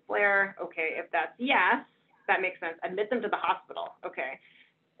hypertension flare? Okay, if that's yes, that makes sense. Admit them to the hospital. Okay.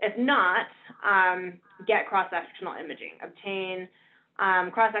 If not, get cross-sectional imaging. Obtain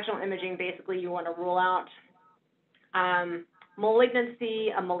cross-sectional imaging. Basically, you want to rule out malignancy,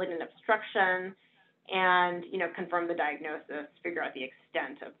 a malignant obstruction, and confirm the diagnosis. Figure out the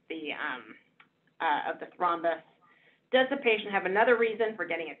extent of the thrombus. Does the patient have another reason for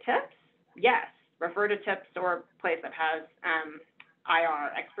getting a TIPS? Yes. Refer to TIPS or a place that has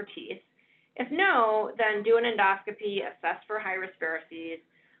IR expertise. If no, then do an endoscopy, assess for high-risk varices,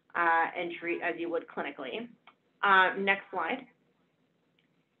 and treat as you would clinically. Next slide.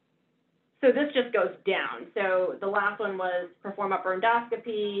 So this just goes down. So the last one was perform upper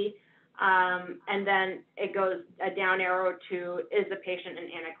endoscopy, and then it goes a down arrow to is the patient an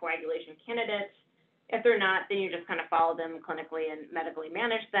anticoagulation candidate? If they're not, then you just kind of follow them clinically and medically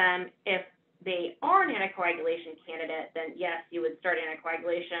manage them. If they are an anticoagulation candidate, then yes, you would start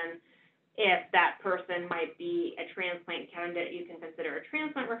anticoagulation. If that person might be a transplant candidate, you can consider a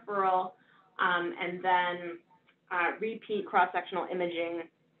transplant referral, and then repeat cross-sectional imaging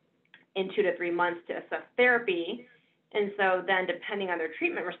in 2 to 3 months to assess therapy. And so then depending on their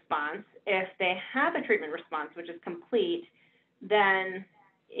treatment response, if they have a treatment response, which is complete, then,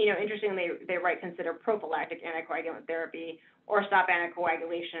 interestingly, they write consider prophylactic anticoagulant therapy or stop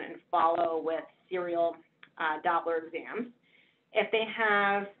anticoagulation and follow with serial Doppler exams. If they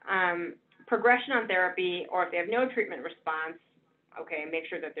have progression on therapy or if they have no treatment response, okay, make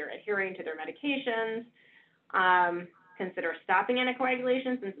sure that they're adhering to their medications. Consider stopping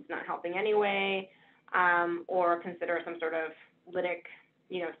anticoagulation since it's not helping anyway, or consider some sort of lytic,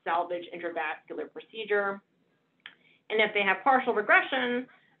 salvage intravascular procedure. And if they have partial regression,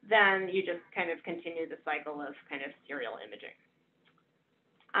 then you just kind of continue the cycle of kind of serial imaging.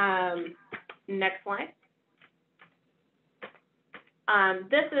 Next slide.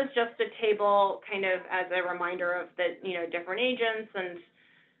 This is just a table kind of as a reminder of the, different agents and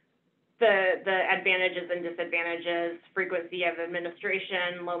the advantages and disadvantages, frequency of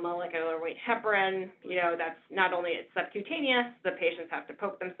administration, low molecular weight heparin, that's not only it's subcutaneous, the patients have to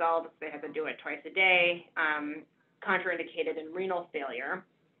poke themselves, they have to do it twice a day, contraindicated in renal failure.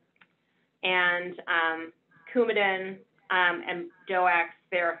 And Coumadin and DOACs,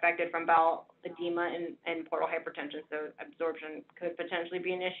 they're affected from bowel edema and portal hypertension, so absorption could potentially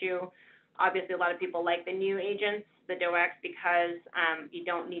be an issue. Obviously, a lot of people like the new agents, the DOACs, because you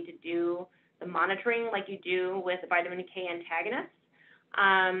don't need to do the monitoring like you do with vitamin K antagonists.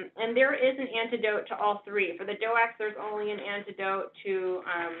 And there is an antidote to all three. For the DOACs, there's only an antidote to,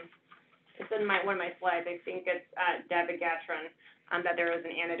 it's in one of my slides, I think it's dabigatran, that there is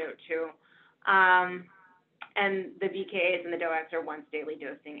an antidote to. And the VKAs and the DOACs are once daily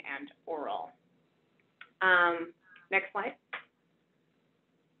dosing and oral. Next slide.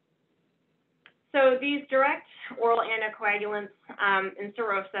 So these direct oral anticoagulants in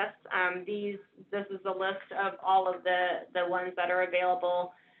cirrhosis, this is a list of all of the ones that are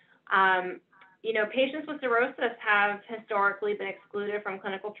available. You know, patients with cirrhosis have historically been excluded from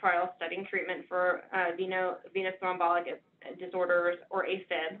clinical trials studying treatment for venous thrombotic disorders or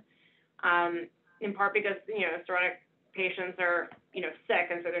AFib, in part because, you know, cirrhotic patients are, you know,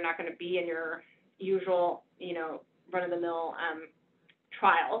 sick, and so they're not going to be in your usual, you know, run-of-the-mill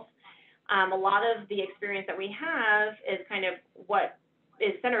trials. A lot of the experience that we have is kind of what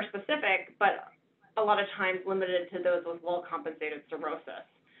is center-specific, but a lot of times limited to those with well-compensated cirrhosis.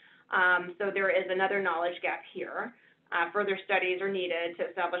 So there is another knowledge gap here. Further studies are needed to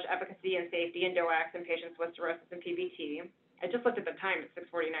establish efficacy and safety in DOACs in patients with cirrhosis and PBT. I just looked at the time, it's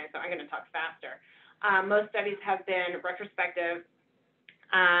 6:49, so I'm going to talk faster. Most studies have been retrospective.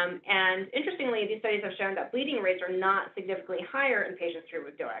 And interestingly, these studies have shown that bleeding rates are not significantly higher in patients treated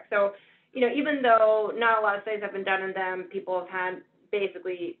with DOAC. So, you know, even though not a lot of studies have been done in them, people have had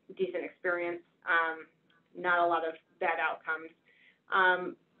basically decent experience, not a lot of bad outcomes.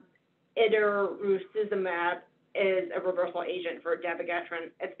 Idarucizumab is a reversal agent for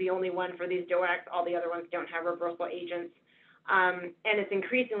dabigatran. It's the only one for these DOACs. All the other ones don't have reversal agents. And it's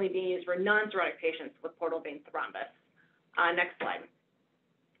increasingly being used for non-cirrhotic patients with portal vein thrombus. Next slide.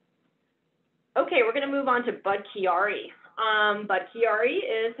 Okay, we're going to move on to Budd-Chiari. Budd-Chiari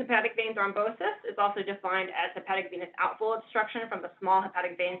is hepatic vein thrombosis. It's also defined as hepatic venous outflow obstruction from the small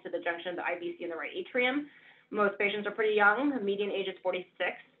hepatic veins to the junction of the IVC in the right atrium. Most patients are pretty young. The median age is 46.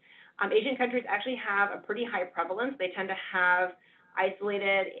 Asian countries actually have a pretty high prevalence. They tend to have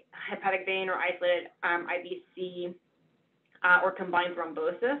isolated hepatic vein or isolated IVC or combined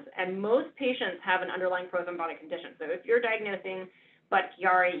thrombosis, and most patients have an underlying prothrombotic condition. So if you're diagnosing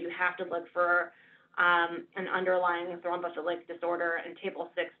Budd-Chiari, you have to look for an underlying thrombophilic disorder, and Table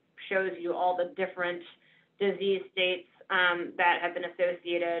 6 shows you all the different disease states that have been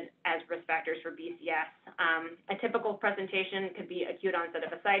associated as risk factors for BCS. A typical presentation could be acute onset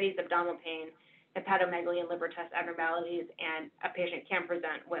of ascites, abdominal pain, hepatomegaly, and liver test abnormalities, and a patient can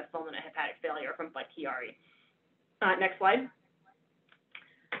present with fulminant hepatic failure from Budd-Chiari. Next slide.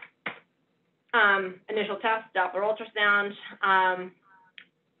 Initial test, Doppler ultrasound.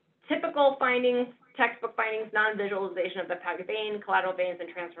 Typical findings, textbook findings, non-visualization of the hepatic vein, collateral veins, and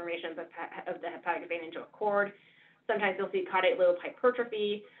transformation of the hepatic vein into a cord. Sometimes you'll see caudate lobe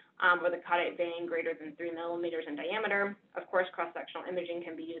hypertrophy, or the caudate vein greater than 3 millimeters in diameter. Of course, cross-sectional imaging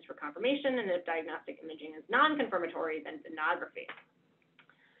can be used for confirmation, and if diagnostic imaging is non-confirmatory, then sonography.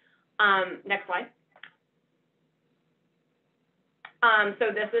 Next slide. So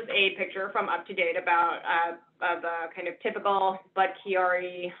this is a picture from UpToDate about a kind of typical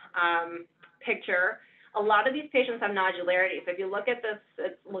Budd-Chiari picture. A lot of these patients have nodularity. So if you look at this,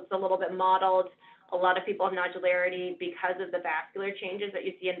 it looks a little bit mottled. A lot of people have nodularity because of the vascular changes that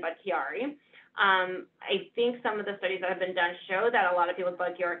you see in Budd-Chiari. I think some of the studies that have been done show that a lot of people with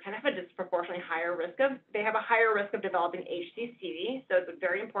Budd-Chiari kind of have a disproportionately higher risk of, they have a higher risk of developing HCC. So it's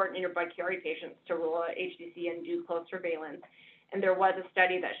very important in your Budd-Chiari patients to rule out HCC and do close surveillance. And there was a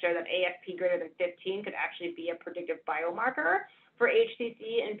study that showed that AFP greater than 15 could actually be a predictive biomarker for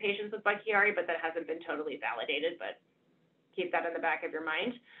HCC in patients with Budd-Chiari, but that hasn't been totally validated, but keep that in the back of your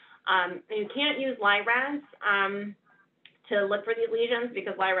mind. And you can't use LIRADS to look for these lesions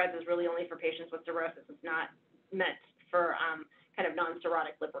because LIRADS is really only for patients with cirrhosis. It's not meant for kind of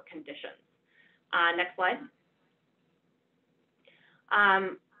non-cirrhotic liver conditions. Next slide.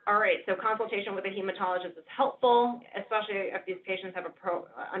 All right, so consultation with a hematologist is helpful, especially if these patients have a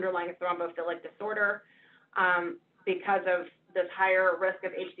underlying thrombophilic disorder. Because of this higher risk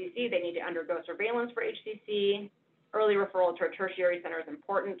of HCC, they need to undergo surveillance for HCC. Early referral to a tertiary center is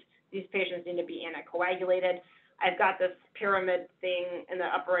important. These patients need to be anticoagulated. I've got this pyramid thing in the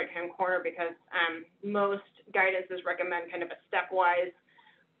upper right-hand corner because most guidances recommend kind of a stepwise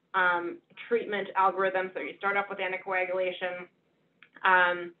treatment algorithm. So you start off with anticoagulation,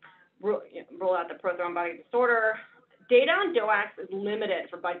 rule out the prothrombotic disorder. Data on DOACs is limited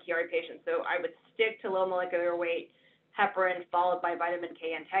for Budd-Chiari patients, so I would stick to low molecular weight heparin followed by vitamin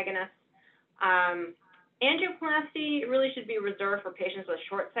K antagonists. Angioplasty really should be reserved for patients with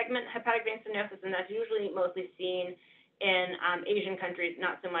short segment hepatic vein stenosis, and that's usually mostly seen in Asian countries,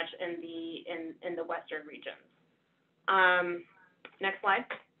 not so much in the Western regions. Next slide.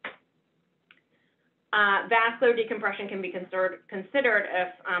 Vascular decompression can be considered if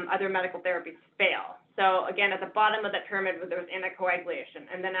other medical therapies fail. So again, at the bottom of that pyramid, there was anticoagulation,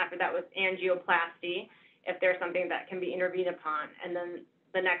 and then after that was angioplasty, if there's something that can be intervened upon, and then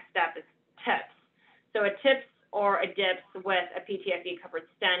the next step is TIPS. So a TIPS or a DIPS with a PTFE-covered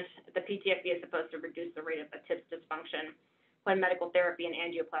stent. The PTFE is supposed to reduce the rate of a TIPS dysfunction when medical therapy and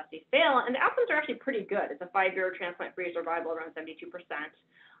angioplasty fail, and the outcomes are actually pretty good. It's a 5-year transplant-free survival around 72%.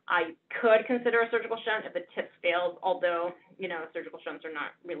 You could consider a surgical shunt if the TIPS fails, although, you know, surgical shunts are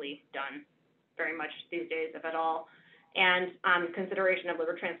not really done very much these days, if at all. And consideration of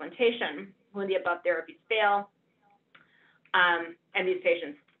liver transplantation when the above therapies fail. And these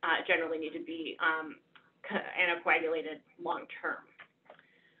patients generally need to be anticoagulated long term.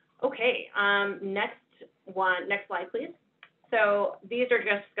 Okay, next slide, please. So these are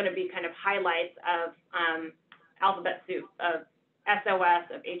just going to be kind of highlights of alphabet soup of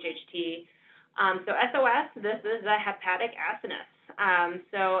SOS, of HHT. So SOS, this is a hepatic acinus.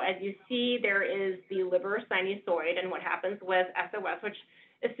 So as you see, there is the liver sinusoid, and what happens with SOS, which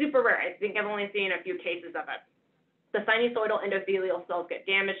is super rare. I think I've only seen a few cases of it. The sinusoidal endothelial cells get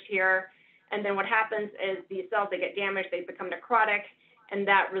damaged here, and then what happens is these cells, they get damaged, they become necrotic, and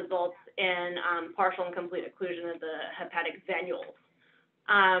that results in partial and complete occlusion of the hepatic venules.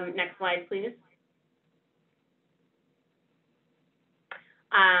 Next slide, please.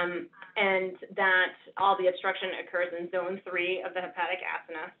 And that all the obstruction occurs in zone 3 of the hepatic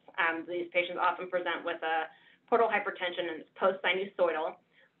acinus. These patients often present with a portal hypertension and it's post-sinusoidal.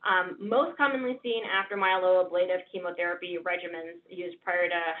 Most commonly seen after myeloablative chemotherapy regimens used prior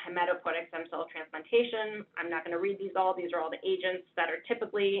to hematopoietic stem cell transplantation. I'm not going to read these all. These are all the agents that are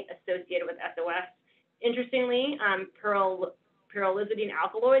typically associated with SOS. Interestingly, pyrrolizidine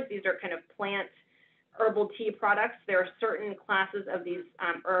alkaloids, these are kind of plant herbal tea products. There are certain classes of these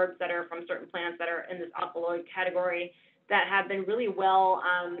herbs that are from certain plants that are in this alkaloid category that have been really well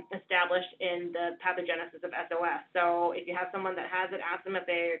established in the pathogenesis of SOS. So if you have someone that has an asthma, if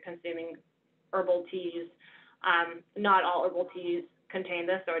they're consuming herbal teas, not all herbal teas contain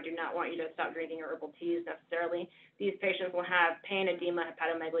this, so I do not want you to stop drinking your herbal teas necessarily. These patients will have pain, edema,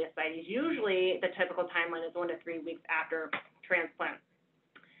 hepatomegaly, ascites. Usually the typical timeline is 1 to 3 weeks after transplant.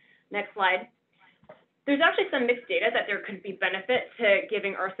 Next slide. There's actually some mixed data that there could be benefit to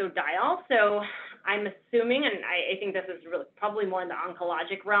giving ursodiol. So I'm assuming, and I think this is really probably more in the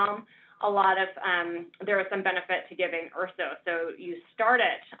oncologic realm, there is some benefit to giving urso. So you start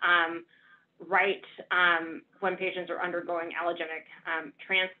it right when patients are undergoing allogeneic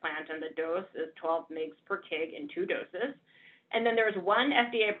transplant, and the dose is 12 mg per kg in 2 doses. And then there's one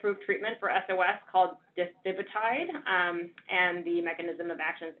FDA-approved treatment for SOS called disbibitide, and the mechanism of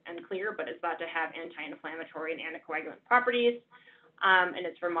action is unclear, but it's thought to have anti-inflammatory and anticoagulant properties, and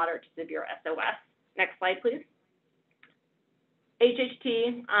it's for moderate to severe SOS. Next slide, please.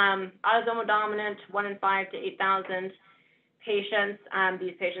 HHT, autosomal dominant, 1 in 5 to 8,000 patients.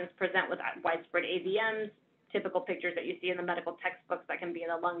 These patients present with widespread AVMs, typical pictures that you see in the medical textbooks that can be in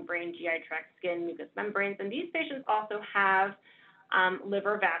the lung, brain, GI tract, skin, mucous membranes. And these patients also have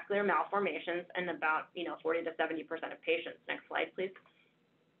liver vascular malformations in about 40 to 70% of patients. Next slide, please.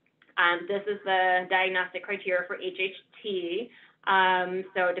 This is the diagnostic criteria for HHT.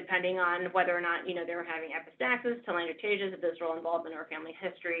 So depending on whether or not they were having epistaxis, telangiectasias, visceral involvement, or family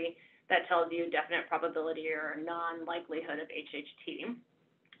history, that tells you definite probability or non-likelihood of HHT.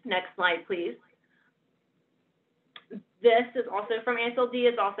 Next slide, please. This is also from Ansel D.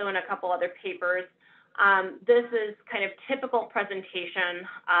 It's also in a couple other papers. This is kind of typical presentation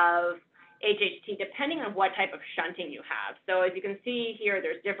of HHT depending on what type of shunting you have. So as you can see here,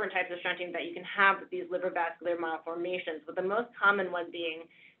 there's different types of shunting that you can have with these liver vascular malformations, with the most common one being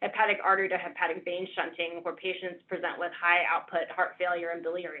hepatic artery to hepatic vein shunting, where patients present with high output heart failure and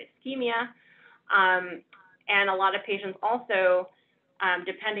biliary ischemia. And a lot of patients also,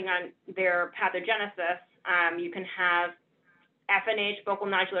 depending on their pathogenesis, you can have FNH, focal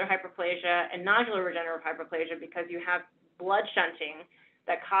nodular hyperplasia, and nodular regenerative hyperplasia because you have blood shunting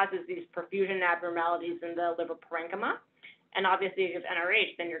that causes these perfusion abnormalities in the liver parenchyma. And obviously, if you have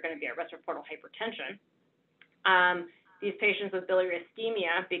NRH, then you're going to be at risk for portal hypertension. These patients with biliary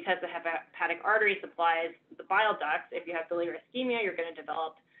ischemia, because the hepatic artery supplies the bile ducts, if you have biliary ischemia, you're going to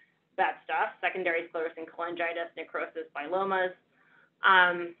develop bad stuff, secondary sclerosing cholangitis, necrosis, biomas.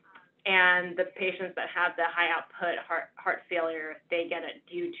 And the patients that have the high output heart failure, they get it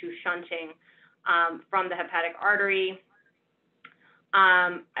due to shunting from the hepatic artery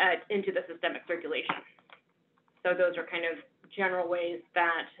into the systemic circulation. So those are kind of general ways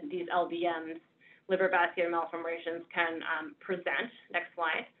that these LVMs, liver vascular malformations, can present. Next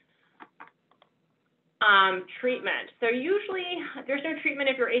slide. Treatment. So usually there's no treatment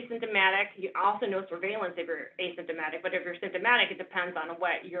if you're asymptomatic. You also no surveillance if you're asymptomatic, but if you're symptomatic, it depends on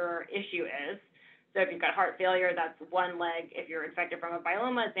what your issue is. So if you've got heart failure, that's one leg. If you're infected from a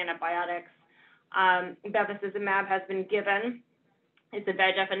myeloma, it's antibiotics. Bevacizumab has been given. It's a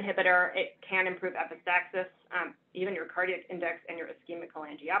VEGF inhibitor. It can improve epistaxis, even your cardiac index and your ischemic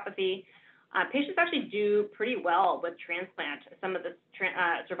cholangiopathy. Patients actually do pretty well with transplant. Some of the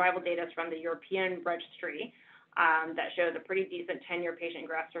survival data is from the European registry that shows a pretty decent 10-year patient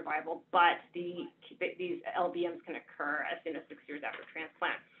graft survival, but these LVMs can occur as soon as 6 years after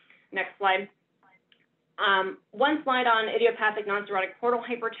transplant. Next slide. One slide on idiopathic non-cirrhotic portal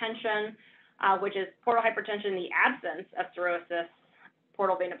hypertension, which is portal hypertension in the absence of cirrhosis,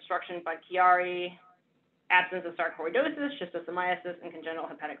 portal vein obstruction by Chiari, absence of sarcoidosis, schistosomiasis, and congenital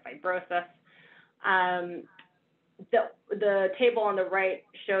hepatic fibrosis. The table on the right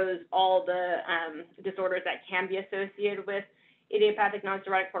shows all the disorders that can be associated with idiopathic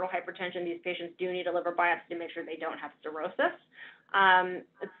non-cirrhotic portal hypertension. These patients do need a liver biopsy to make sure they don't have cirrhosis.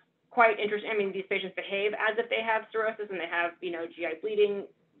 It's quite interesting. I mean, these patients behave as if they have cirrhosis, and they have, GI bleeding,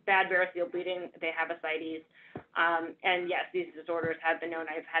 bad variceal bleeding, they have ascites. And yes, these disorders have been known.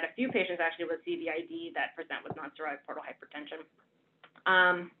 I've had a few patients actually with CVID that present with non-cirrhotic portal hypertension.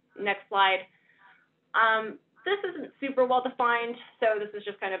 Next slide. This isn't super well defined, so this is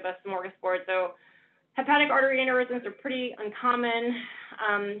just kind of a smorgasbord. So hepatic artery aneurysms are pretty uncommon.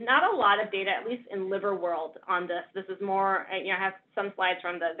 Not a lot of data, at least in liver world, on this. This is more, I have some slides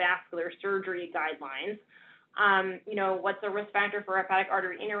from the vascular surgery guidelines. What's a risk factor for hepatic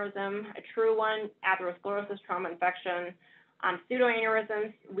artery aneurysm? A true one, atherosclerosis, trauma, infection.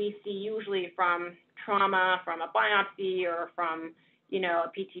 Pseudoaneurysms we see usually from trauma, from a biopsy, or from, a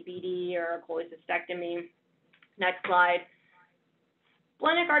PTBD or a cholecystectomy. Next slide.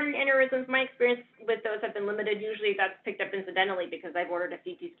 Splenic artery aneurysms, my experience with those have been limited. Usually that's picked up incidentally because I've ordered a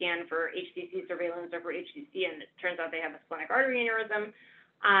CT scan for HCC surveillance or for HCC, and it turns out they have a splenic artery aneurysm.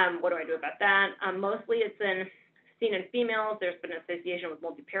 What do I do about that? Mostly it's seen in females. There's been an association with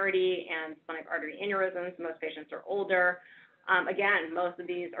multiparity and splenic artery aneurysms. Most patients are older. Again, most of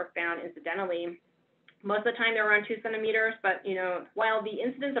these are found incidentally. Most of the time they're around 2 centimeters, but while the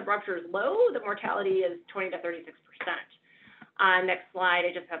incidence of rupture is low, the mortality is 20 to 36%. Next slide,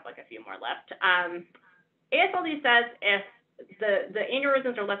 I just have like a few more left. ASLD says if the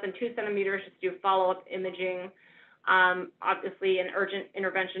aneurysms are less than 2 centimeters, just do follow-up imaging. Obviously an urgent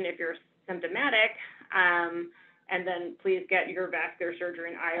intervention if you're symptomatic, and then please get your vascular surgery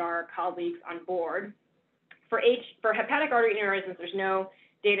and IR colleagues on board. For hepatic artery aneurysms, there's no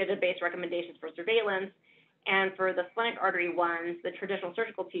data-based recommendations for surveillance. And for the splenic artery ones, the traditional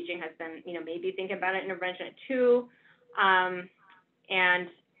surgical teaching has been, maybe think about an intervention at 2, and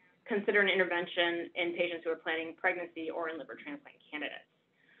consider an intervention in patients who are planning pregnancy or in liver transplant candidates.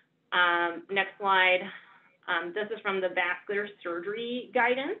 Next slide. This is from the vascular surgery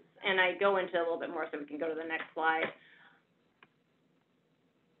guidance, and I go into a little bit more so we can go to the next slide.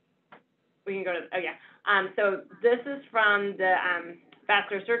 We can go to, so this is from the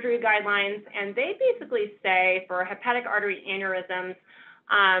vascular surgery guidelines, and they basically say for hepatic artery aneurysms,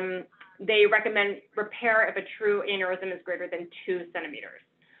 they recommend repair if a true aneurysm is greater than 2 centimeters.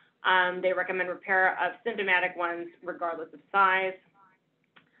 They recommend repair of symptomatic ones regardless of size.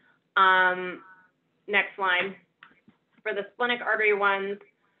 Next slide. For the splenic artery ones,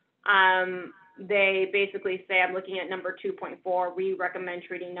 they basically say, I'm looking at number 2.4, we recommend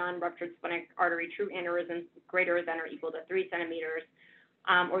treating non-ruptured splenic artery true aneurysms greater than or equal to 3 centimeters,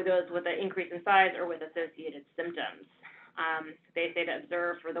 or those with an increase in size or with associated symptoms. They say to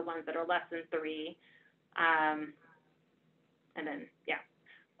observe for the ones that are less than 3. And then,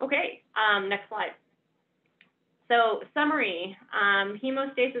 Okay, next slide. So summary,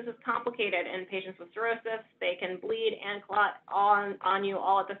 hemostasis is complicated in patients with cirrhosis. They can bleed and clot on you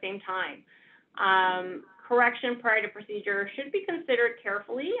all at the same time. Correction prior to procedure should be considered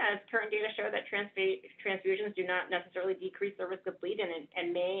carefully, as current data show that transfusions do not necessarily decrease the risk of bleeding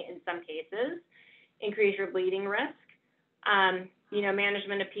and may, in some cases, increase your bleeding risk.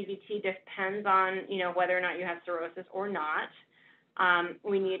 Management of PVT depends on, whether or not you have cirrhosis or not.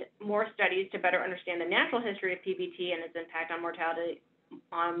 We need more studies to better understand the natural history of PVT and its impact on mortality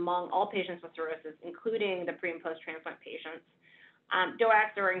among all patients with cirrhosis, including the pre- and post-transplant patients.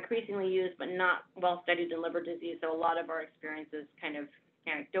 DOACs are increasingly used, but not well studied in liver disease, so a lot of our experience is kind of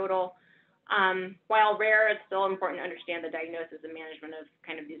anecdotal. While rare, it's still important to understand the diagnosis and management of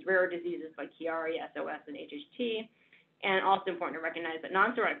kind of these rare diseases like Chiari, SOS, and HHT, and also important to recognize that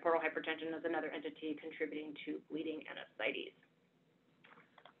non-cirrhotic portal hypertension is another entity contributing to bleeding and ascites.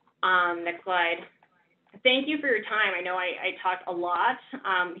 Next slide. Thank you for your time. I know I talked a lot.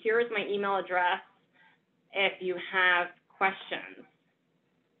 Here is my email address if you have questions.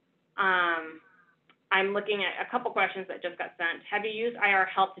 I'm looking at a couple questions that just got sent. Have you used IR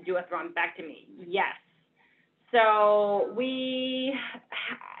Health to do a thrombectomy? Yes. So we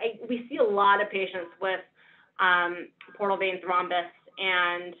see a lot of patients with portal vein thrombus,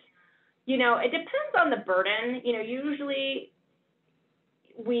 and it depends on the burden. Usually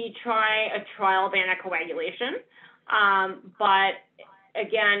we try a trial of anticoagulation, but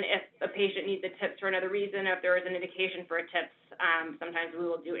again, if a patient needs a TIPS for another reason, if there is an indication for a TIPS, sometimes we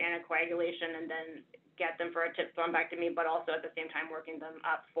will do anticoagulation and then get them for a TIPS thrombectomy, but also at the same time working them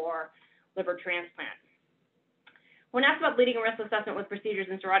up for liver transplant. When asked about bleeding and risk assessment with procedures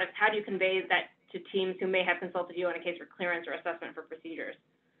and cirrhotics, how do you convey that to teams who may have consulted you on a case for clearance or assessment for procedures?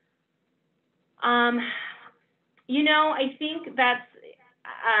 I think that's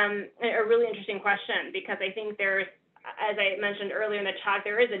a really interesting question, because I think there's, as I mentioned earlier in the talk,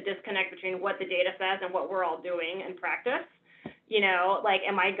 there is a disconnect between what the data says and what we're all doing in practice. Like,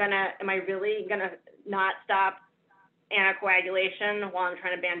 am I really gonna not stop anticoagulation while I'm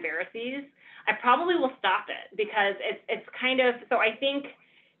trying to ban varices? I probably will stop it, because it's kind of, so I think,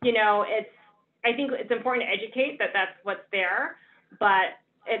 I think it's important to educate that that's what's there, but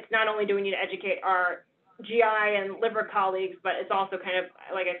it's not only do we need to educate our GI and liver colleagues, but it's also kind of,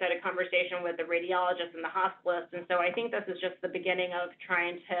 like I said, a conversation with the radiologist and the hospitalist. And so I think this is just the beginning of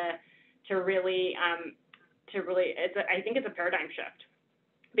trying to really, I think it's a paradigm shift,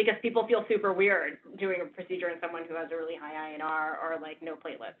 because people feel super weird doing a procedure in someone who has a really high INR or like no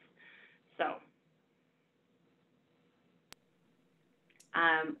platelets. So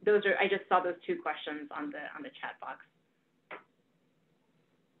I just saw those two questions on the chat box.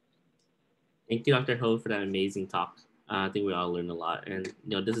 Thank you, Dr. Ho, for that amazing talk. I think we all learned a lot, and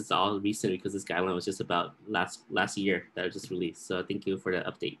this is all recent because this guideline was just about last year that was just released. So thank you for the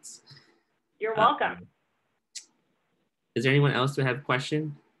updates. You're welcome. Is there anyone else who have a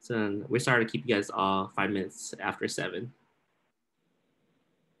question? So we're sorry to keep you guys all 5 minutes after 7.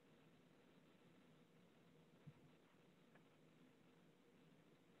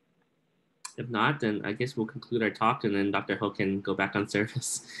 If not, then I guess we'll conclude our talk, and then Dr. Ho can go back on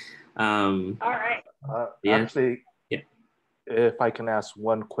service. All right. Yeah. Actually, yeah. If I can ask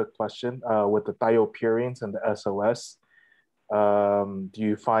one quick question, with the thiopurines and the SOS, do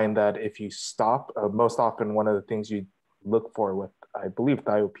you find that if you stop, most often one of the things you look for with, I believe,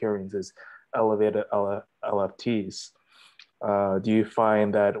 thiopurines is elevated LFTs. Do you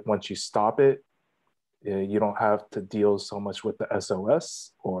find that once you stop it, you don't have to deal so much with the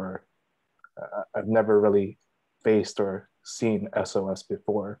SOS? Or I've never really faced or seen SOS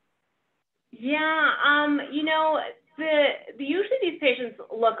before. Yeah, usually these patients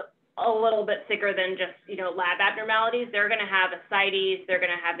look a little bit sicker than just, lab abnormalities. They're going to have ascites, they're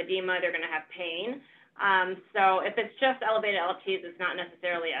going to have edema, they're going to have pain. So if it's just elevated LFTs, it's not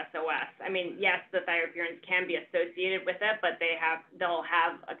necessarily SOS. I mean, yes, the thiopurines can be associated with it, but they'll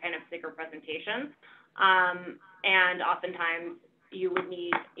have a kind of sicker presentation. And oftentimes you would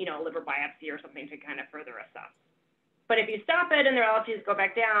need, a liver biopsy or something to kind of further assess. But if you stop it and their LFTs go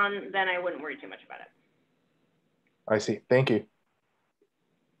back down, then I wouldn't worry too much about it. I see. Thank you.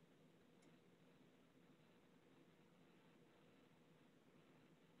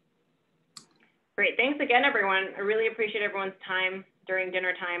 Great. Thanks again, everyone. I really appreciate everyone's time during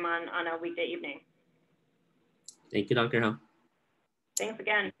dinner time on a weekday evening. Thank you, Dr. Ho. Thanks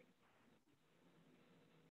again.